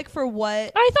sure. feel for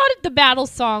what I thought the battle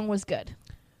song was good.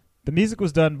 the music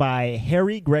was done by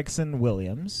Harry Gregson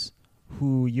Williams,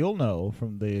 who you'll know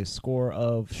from the score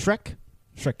of Shrek,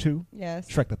 Shrek 2, yes.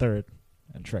 Shrek the Third,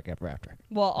 and Shrek Ever After.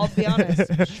 Well, I'll be honest.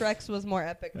 Shrek's was more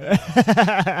epic.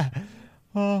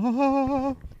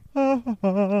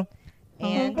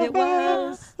 And it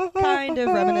was kind of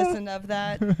reminiscent of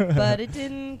that, but it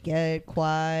didn't get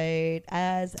quite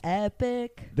as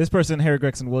epic. This person, Harry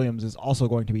Gregson Williams, is also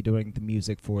going to be doing the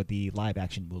music for the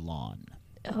live-action Mulan.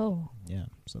 Oh Yeah,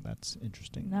 so that's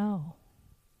interesting. no!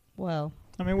 Well,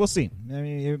 I mean, we'll see. I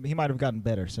mean, he might have gotten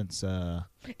better since.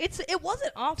 it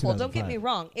wasn't awful. Don't get me 2005.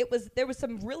 wrong. There was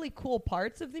some really cool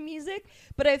parts of the music,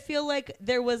 but I feel like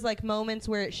there was moments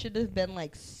where it should have been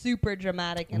super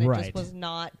dramatic, and it Right. just was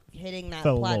not hitting that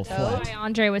Fell a little plateau. flat. Why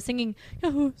Andre was singing.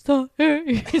 "Oh, sorry."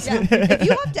 Yeah, if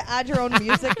you have to add your own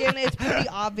music in, it's pretty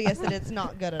obvious that it's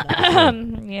not good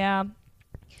enough. Yeah.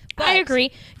 But- I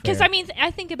agree. Because, Fair. I mean,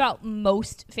 I think about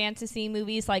most fantasy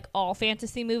movies, all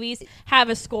fantasy movies, have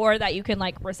a score that you can,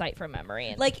 recite from memory.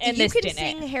 And, If and you this can didn't.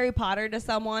 sing Harry Potter to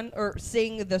someone or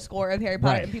sing the score of Harry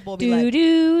Potter, Right. and people will be Do, like,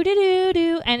 do, do, do,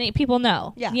 do. And people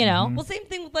know. Yeah. You know? well, same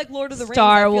thing with Lord of the Rings.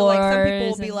 Star I feel like some people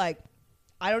Wars will be and- like,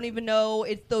 I don't even know.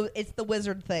 It's the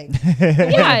wizard thing.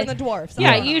 Yeah. And the dwarfs. I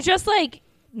Yeah, don't know. you just,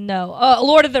 no.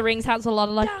 Lord of the Rings has a lot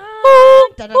of,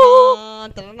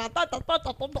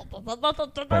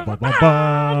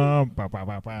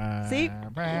 See?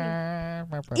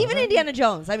 Even Indiana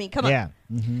Jones. I mean, come on. Yeah.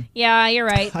 Mm-hmm. Yeah, you're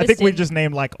right. I This think we didn't- just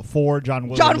named 4 John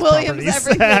Williams. John Williams, properties.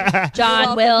 everything.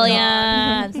 John Welcome,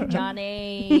 Williams,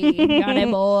 Johnny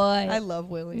boy. I love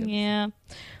Williams. Yeah.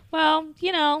 Well,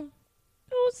 it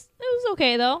was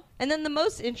okay though. And then the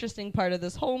most interesting part of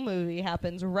this whole movie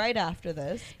happens right after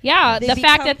this. Yeah, They the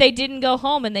fact become- that they didn't go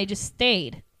home and they just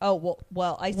stayed. Oh,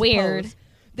 well, I suppose. Weird.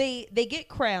 They get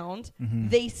crowned. Mhm.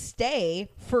 They stay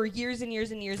for years and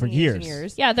years and years For and years and years.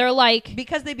 years. Yeah, they're like,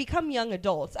 Because they become young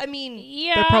adults. I mean,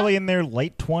 yeah. They're probably in their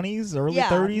late 20s, early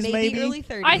 30s, maybe. early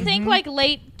 30s. I think like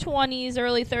late 20s,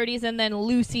 early 30s, and then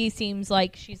Lucy seems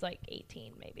like she's like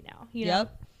 18 maybe now. You know?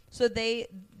 Yep. So they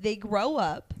grow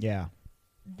up. Yeah.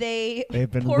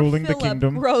 They've been ruling the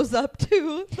kingdom. Grows up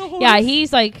to the horse. Yeah,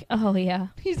 he's like, oh yeah,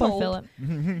 He's poor old. Philip.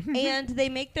 And they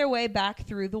make their way back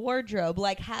through the wardrobe,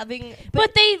 like having.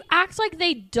 But they act like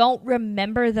they don't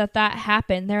remember that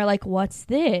happened. They're like, "What's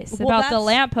this Well, about the that's-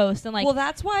 lamppost?" And like, well,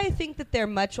 that's why I think that they're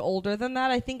much older than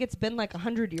that. I think it's been like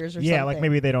 100 years or something. Yeah, like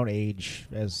maybe they don't age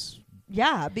as...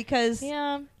 Yeah, because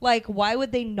yeah. like, why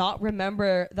would they not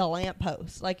remember the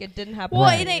lamppost? Like, it didn't happen. Well,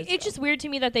 Right. it's just weird to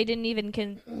me that they didn't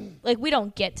even like we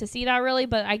don't get to see that really,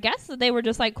 but I guess that they were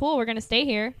just like, "Cool, we're gonna stay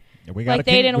here." We got Like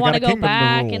they didn't want to go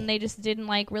back, and they just didn't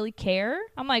like really care.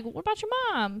 I'm like, "What about your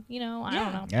mom?" You know, I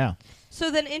don't know. Yeah. So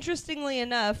then, interestingly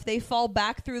enough, they fall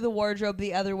back through the wardrobe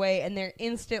the other way, and they're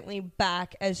instantly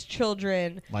back as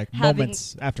children. Like having-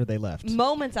 moments after they left.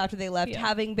 Moments after they left, Yeah.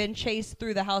 having been chased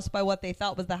through the house by what they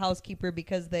thought was the housekeeper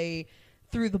because they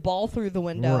threw the ball through the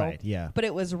window. Right, yeah. But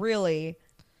it was really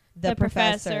the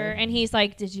professor, and he's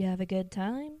like, "Did you have a good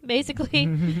time?" Basically,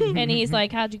 and he's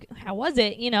like, how was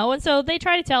it?" You know, and so they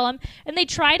try to tell him, and they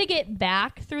try to get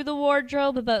back through the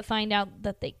wardrobe, but find out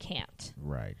that they can't.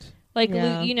 Right. Like,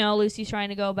 Yeah. Lucy's trying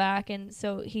to go back, and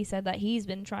so he said that he's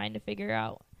been trying to figure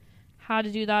out how to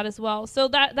do that as well. So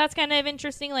that's kind of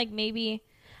interesting. Like, maybe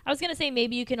I was gonna say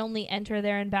maybe you can only enter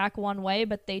there and back one way,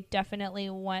 but they definitely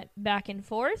went back and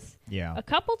forth Yeah. a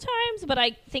couple times. But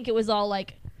I think it was all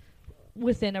like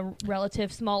within a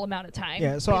relative small amount of time.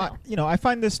 Yeah, so I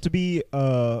find this to be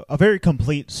a very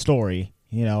complete story.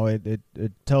 You know, it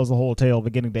tells the whole tale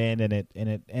beginning to end, and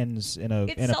it ends in a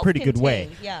pretty good way.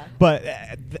 self-contained, Yeah. But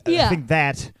Yeah. I think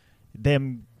that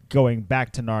them going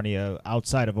back to Narnia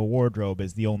outside of a wardrobe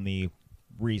is the only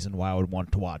reason why I would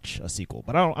want to watch a sequel.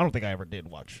 But I don't think I ever did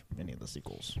watch any of the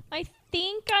sequels. I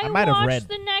think I I might have watched read-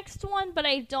 the next one, but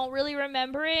I don't really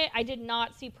remember it. I did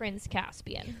not see Prince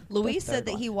Caspian. Louis the said third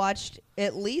that one. he watched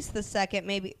at least the second,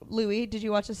 maybe. Louis, did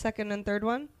you watch the second and third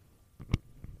one?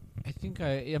 I think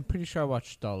I'm pretty sure I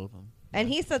watched all of them. And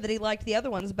he said that he liked the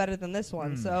other ones better than this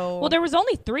one. So, Well, there was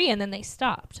only 3, and then they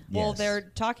stopped. well, Yes. they're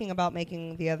talking about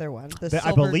making the other one. The I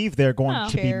silver believe they're going Oh.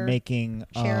 to be Chair- making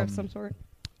chair of some sort.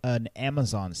 an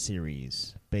Amazon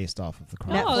series based off of the Oh,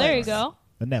 Chronicles. there you go.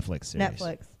 The Netflix series.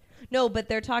 Netflix. No, but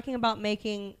they're talking about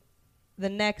making the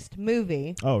next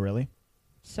movie Oh, really?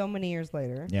 so many years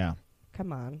later. Yeah.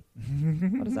 Come on.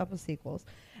 What is up with sequels?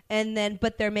 And then,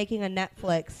 but they're making a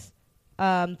Netflix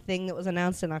thing that was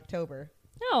announced in October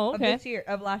Oh, okay.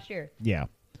 of last year. Yeah.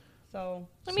 So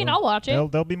I mean, I'll watch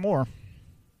it. There'll be more.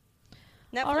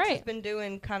 Netflix All has right. been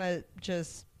doing kind of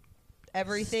just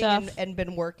everything Stuff. and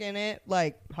been working it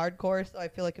like hardcore. So I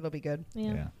feel like it'll be good.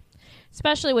 Yeah.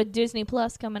 Especially with Disney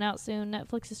Plus coming out soon.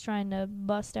 Netflix is trying to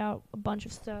bust out a bunch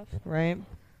of stuff. Right.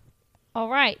 All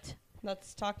right.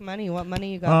 Let's talk money. What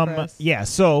money you got for us? Yeah,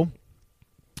 so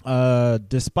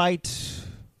despite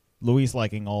Luis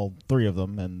liking all 3 of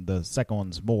them, and the second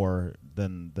one's more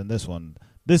than this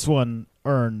one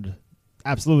earned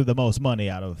absolutely the most money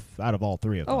out of all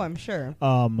 3 of them. Oh, I'm sure.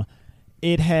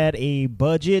 It had a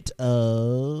budget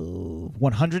of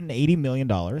 $180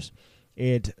 million.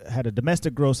 It had a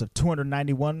domestic gross of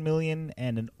 $291 million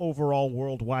and an overall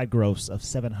worldwide gross of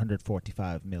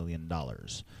 $745 million.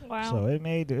 Wow. So it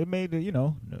made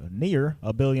near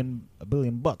a billion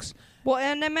bucks. Well,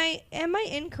 and am I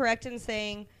incorrect in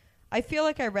saying I feel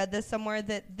like I read this somewhere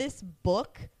that this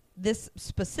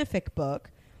specific book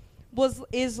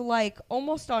is like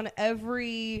almost on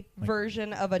every Like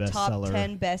version of a top bestseller.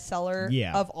 10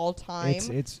 bestseller of all time.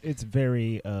 It's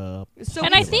very so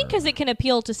And I it's- think because it can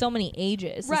appeal to so many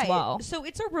ages right. as well. So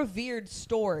it's a revered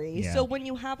story. Yeah. So when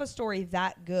you have a story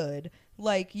that good,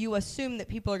 like you assume that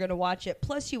people are going to watch it.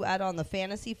 Plus you add on the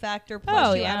fantasy factor. Plus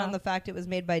Oh, you add yeah. on the fact it was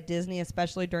made by Disney,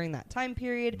 especially during that time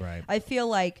period. Right. I feel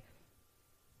like,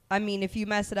 I mean, if you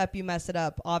mess it up, you mess it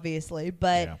up, obviously.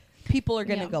 But Yeah. people are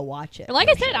going to Yeah. go watch it. Like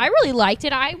for I said, sure. I really liked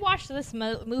it. I watched this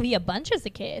movie a bunch as a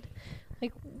kid.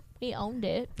 Like, we owned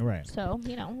it. right. So,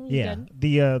 it was Yeah,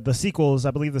 good. the sequels.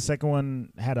 I believe the second one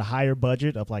had a higher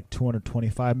budget of like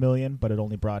 $225 million, but it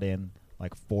only brought in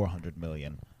like $400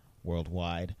 million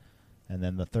worldwide. And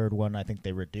then the third one, I think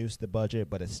they reduced the budget,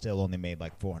 but it still only made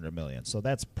like $400 million. So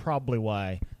that's probably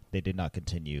why they did not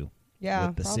continue with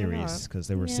the probably series, not. because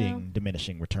they were Yeah. seeing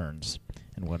diminishing returns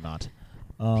and whatnot.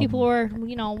 People were,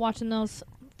 watching those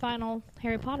final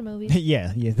Harry Potter movies.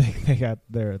 yeah, they got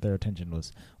their attention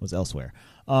was elsewhere.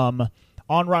 On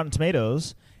Rotten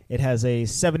Tomatoes, It has a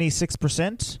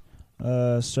 76%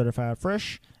 certified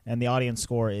fresh, and the audience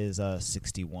score is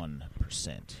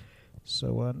 61%.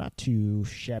 So not too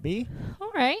shabby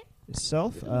All right.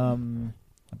 itself. I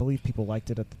believe people liked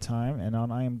it at the time, and on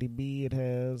IMDb it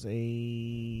has a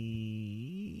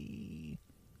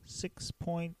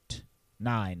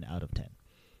 6.9 out of 10.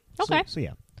 Okay. So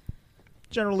yeah,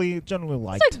 generally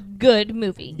liked. It's a good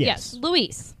movie. Yes.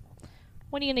 Luis,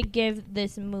 what are you going to give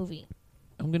this movie?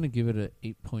 I'm gonna give it a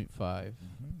 8.5.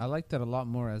 I liked it a lot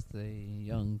more as a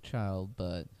young child,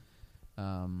 but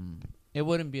it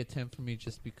wouldn't be a 10 for me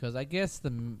just because I guess the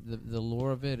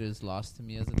lore of it is lost to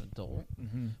me as an adult.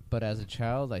 Mm-hmm. But as a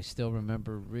child, I still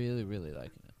remember really, really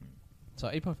liking it. So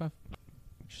 8.5.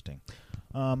 Interesting.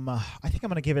 I think I'm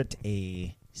gonna give it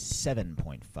a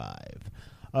 7.5.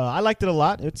 I liked it a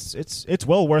lot. It's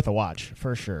well worth a watch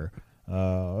for sure.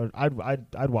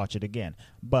 I'd watch it again,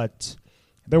 but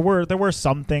there were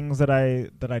some things that I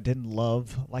didn't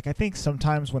love. Like I think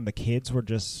sometimes when the kids were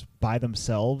just by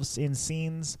themselves in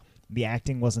scenes, the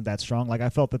acting wasn't that strong. Like I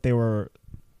felt that they were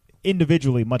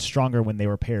individually much stronger when they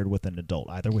were paired with an adult,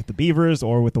 either with the Beavers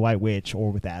or with the White Witch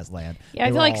or with Aslan. Yeah, I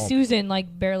feel like Susan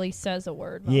barely says a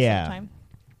word most of the time.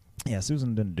 Yeah,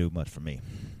 Susan didn't do much for me.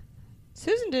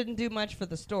 Susan didn't do much for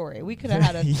the story. We could have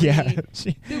had a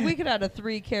dude, we could have had a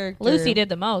 3-character. Lucy did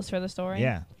the most for the story.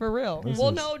 Yeah. For real. This Well,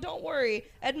 is- no, don't worry.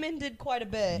 Edmund did quite a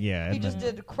bit. Yeah, He just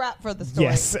Edmund- did crap for the story.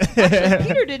 Yes. Actually,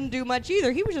 Peter didn't do much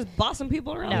either. He was just bossing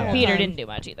people around. the No, whole Peter time. didn't do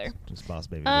much either. Just boss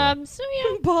baby. So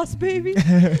yeah. Boss baby.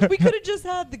 We could have just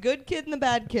had the good kid and the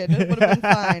bad kid. It would have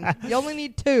been fine. You only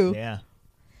need 2. Yeah.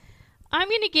 I'm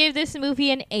going to give this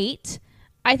movie an 8.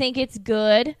 I think it's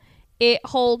good. It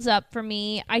holds up for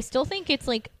me. I still think it's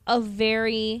like a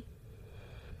very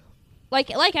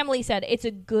like Emily said, it's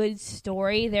a good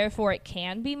story, therefore it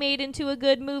can be made into a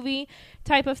good movie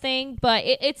type of thing, but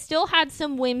it still had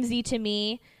some whimsy to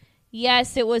me.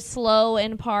 Yes, it was slow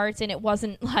in parts and it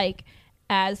wasn't like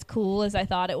as cool as I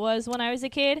thought it was when I was a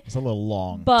kid. It's a little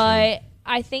long. But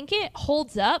I think it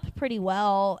holds up pretty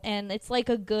well, and it's like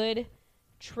a good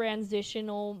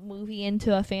transitional movie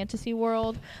into a fantasy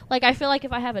world. Like, I feel like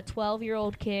if I have a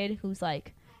 12-year-old kid who's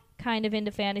like kind of into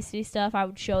fantasy stuff, I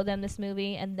would show them this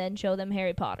movie and then show them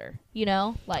Harry Potter. You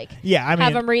know, like Yeah, I mean,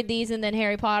 have them read these and then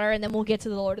Harry Potter, and then we'll get to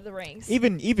the Lord of the Rings.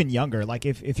 even younger. Like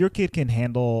if your kid can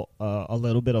handle a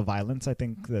little bit of violence, I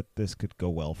think that this could go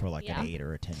well for like Yeah. an 8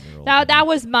 or a 10-year-old. That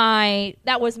was my.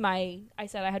 I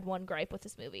said I had one gripe with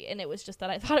this movie, and it was just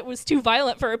that I thought it was too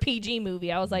violent for a PG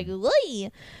movie. I was like, "Oi."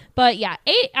 But yeah,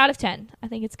 8 out of 10. I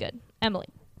think it's good. Emily.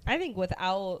 I think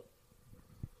without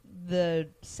the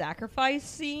sacrifice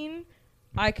scene,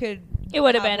 I could. It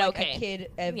would have have, been like, okay. A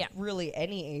kid of Yeah. really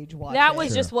any age watch That it. was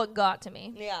Sure. just what got to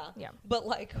me. Yeah. Yeah. But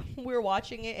like we were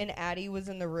watching it and Addie was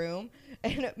in the room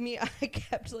and I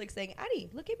kept like saying,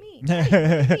 Addie, look at me. Addie, look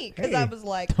at me. Because I Hey, was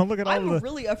like, don't look at all I'm the-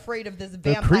 really afraid of this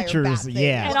vampire creatures, bat thing.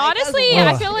 yeah. And Like, that's honestly, really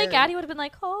I feel like scary. Addie would have been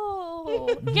like,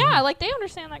 "Oh, yeah," like they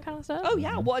understand that kind of stuff. Oh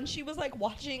yeah. Well, and she was like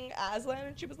watching Aslan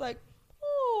and she was like,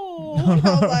 oh. And I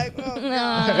was like, oh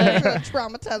god, I'm gonna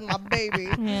traumatize my baby.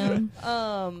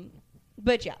 Yeah.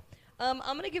 But yeah. I'm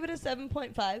going to give it a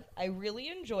 7.5. I really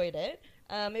enjoyed it.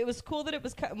 It was cool that it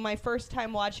was my first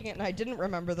time watching it, and I didn't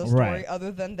remember the story Right.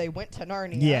 other than they went to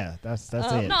Narnia. Yeah, that's it.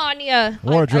 Narnia.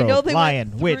 Wardrobe, I know they lion,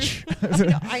 went witch.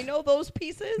 I know those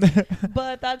pieces,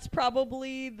 but that's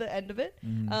probably the end of it.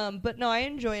 But no, I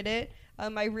enjoyed it.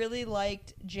 I really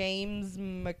liked James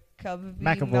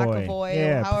McAvoy.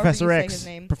 Yeah, however Professor you say X. his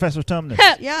name. Professor Tumnus.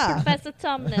 Yeah. Professor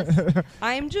Tumnus.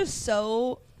 I'm just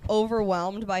so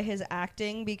overwhelmed by his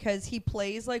acting because he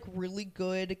plays like really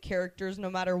good characters no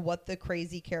matter what the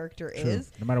crazy character True.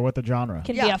 is. No matter what the genre.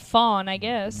 Can be Yeah. a fawn, I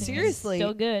guess. and he's Seriously.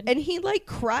 still good. And he like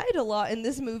cried a lot in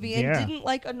this movie and Yeah. didn't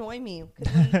like annoy me.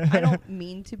 'Cause when- I don't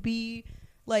mean to be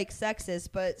like sexist,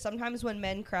 but sometimes when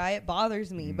men cry it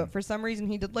bothers me. But for some reason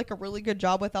he did like a really good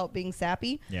job without being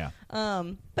sappy. Yeah.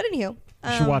 But anywho.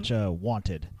 You should watch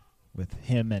Wanted with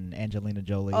him and Angelina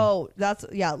Jolie. Oh, that's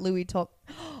Louis told.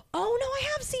 Oh no,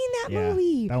 I have seen that yeah.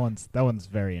 movie. That one's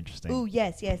very interesting. Ooh,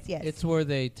 yes. It's where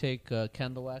they take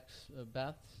candle wax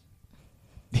baths.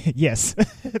 Yes,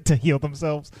 to heal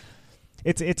themselves.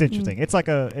 It's interesting.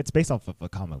 It's based off of a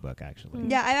comic book actually.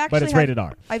 Yeah, I actually. But it's rated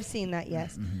R. I've seen that.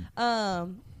 Yes.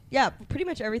 Mhm. Yeah, pretty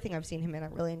much everything I've seen him in, I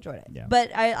really enjoyed it. Yeah.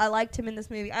 But I liked him in this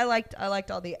movie. I liked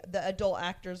all the adult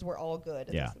actors were all good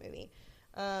in Yeah. this movie.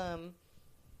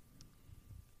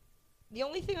 The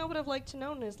only thing I would have liked to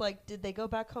know is like, did they go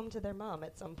back home to their mom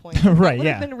at some point? Right, That would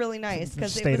yeah. have been really nice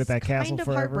because it Stayed was at that castle kind of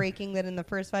forever. heartbreaking that in the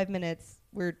first 5 minutes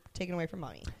we're taken away from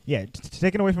mommy. Yeah,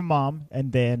 taken away from mom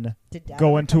and then Did Dad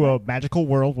go ever into come a back? magical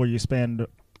world where you spend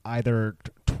either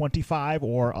 25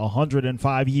 or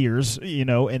 105 years,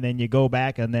 and then you go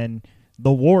back and then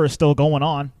the war is still going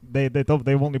on. They've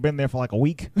only been there for like a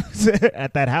week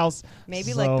at that house.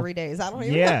 Maybe So, like 3 days. I don't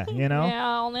even Yeah, know.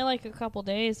 Yeah, only like a couple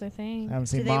days, I think. I haven't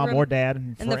seen Do they mom or dad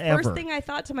in And forever. the first thing I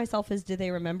thought to myself is, do they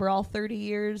remember all 30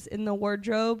 years in the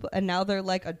wardrobe? And now they're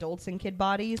like adults in kid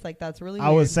bodies? Like, that's really I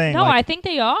weird. was saying, No, like, I think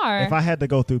they are. if I had to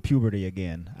go through puberty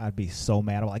again, I'd be so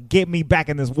mad. I'm like, get me back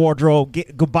in this wardrobe.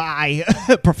 Goodbye,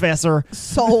 professor.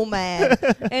 so mad.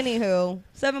 Anywho,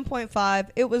 7.5.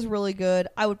 It was really good.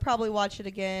 I would probably watch it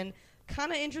again.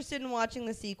 Kind of interested in watching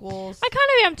the sequels. I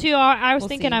kind of am too. I was We'll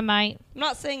thinking see. I might. I'm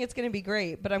not saying it's going to be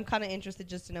great, but I'm kind of interested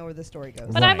just to know where the story goes.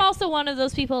 But Right. I'm also one of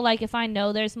those people, like, if I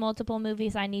know there's multiple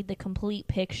movies, I need the complete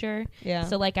picture. Yeah.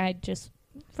 So, like, I just,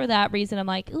 for that reason, I'm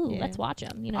like, ooh, Yeah. let's watch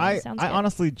them. You know, I it sounds good.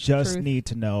 honestly just Truth. need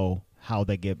to know how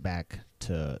they get back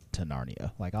to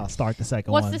Narnia. Like, I'll start the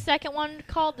second What's one. the second one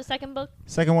called? The second book?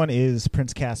 Second one is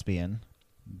Prince Caspian.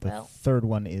 The Well. third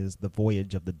one is The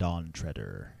Voyage of the Dawn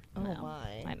Treader. Oh, Well,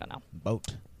 my. I don't know.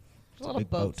 Boat. A little big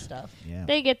boat boat. stuff. Yeah.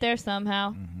 They get there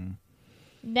somehow. Mm-hmm.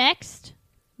 Next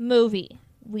movie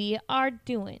we are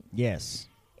doing Yes.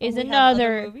 is Oh, we have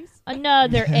other another movies?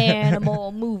 another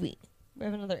animal movie, We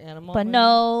have another animal. but movie?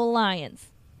 no lions,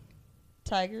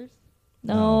 Tigers.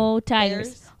 no tigers,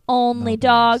 Bears? only No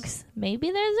bears. dogs.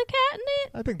 Maybe there's a cat in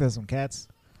it. I think there's some cats.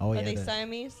 Oh, Are yeah. they there-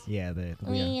 Siamese? Yeah, we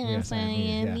We are are Siamese,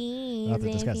 yeah. Siamese, We'll have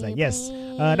to discuss that. if Yes. you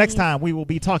Next please. time, we will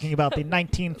be talking about the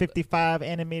 1955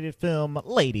 animated film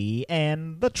Lady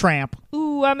and the Tramp.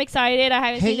 Ooh, I'm excited. I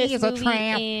haven't seen He's this a movie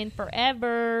tramp. in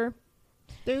forever,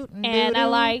 and I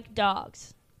like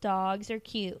dogs. Dogs are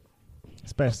cute.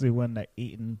 Especially when they're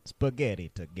eating spaghetti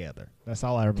together. That's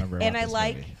all I remember about And I this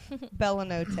like movie.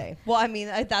 Belanote. Well, I mean,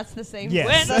 that's the same.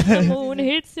 Yes. When the moon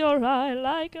hits your eye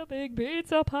like a big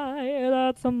pizza pie,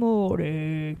 that's amore.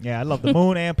 Yeah, I love the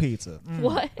moon and pizza. Mm.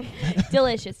 What?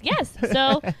 Delicious. Yes.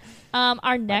 So,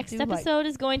 our next do like- episode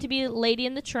is going to be Lady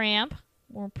and the Tramp.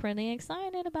 We're pretty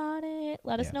excited about it.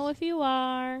 Let us Yes. know if you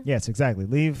are. Yes, exactly.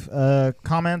 Leave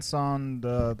comments on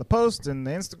the post and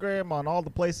the Instagram, on all the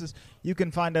places. You can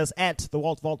find us at the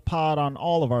Walt Vault Pod on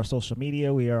all of our social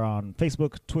media. We are on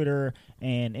Facebook, Twitter,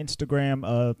 and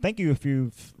Instagram. Thank you if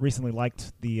you've recently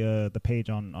liked the page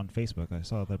on Facebook. I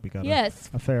saw that we got Yes.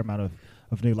 a fair amount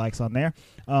of new likes on there.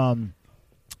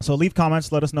 So leave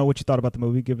comments. Let us know what you thought about the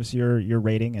movie. Give us your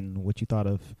rating and what you thought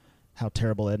of how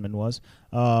terrible Edmund was.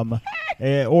 Or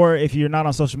if you're not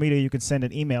on social media, you can send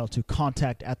an email to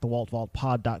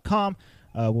contact@thewaltvaultpod.com.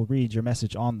 We'll read your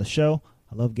message on the show.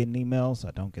 I love getting emails.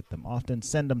 I don't get them often.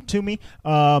 Send them to me.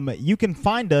 You can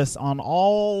find us on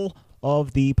all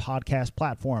of the podcast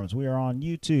platforms. We are on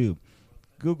YouTube,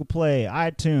 Google Play,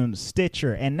 iTunes,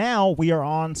 Stitcher, and now we are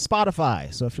on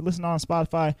Spotify. So if you're listening on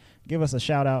Spotify, give us a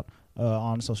shout out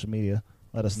on social media.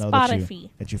 Let us know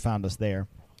that you found us there.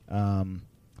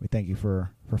 We thank you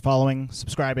for following,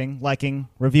 subscribing, liking,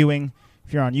 reviewing.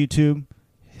 If you're on YouTube,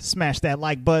 smash that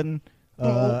like button.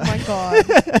 Oh my God.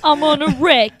 I'm gonna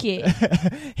wreck it.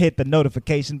 Hit the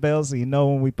notification bell so you know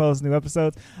when we post new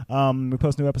episodes. We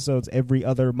post new episodes every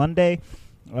other Monday.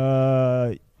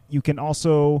 You can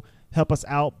also help us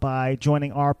out by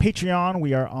joining our Patreon.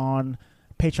 We are on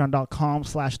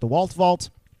patreon.com/The Walt Vault.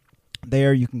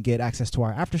 There you can get access to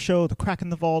our after show, The Crack in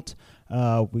the Vault.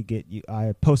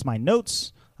 I post my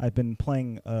notes. I've been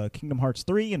playing Kingdom Hearts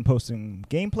 3 and posting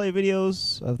gameplay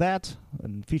videos of that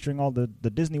and featuring all the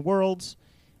Disney worlds.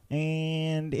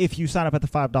 And if you sign up at the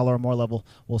 $5 or more level,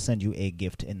 we'll send you a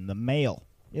gift in the mail.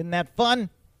 Isn't that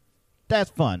fun? That's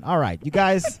fun. All right, you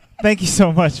guys, thank you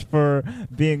so much for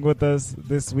being with us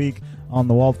this week on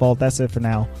the Walt Vault. That's it for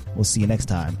now. We'll see you next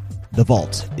time. The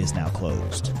vault is now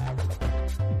closed.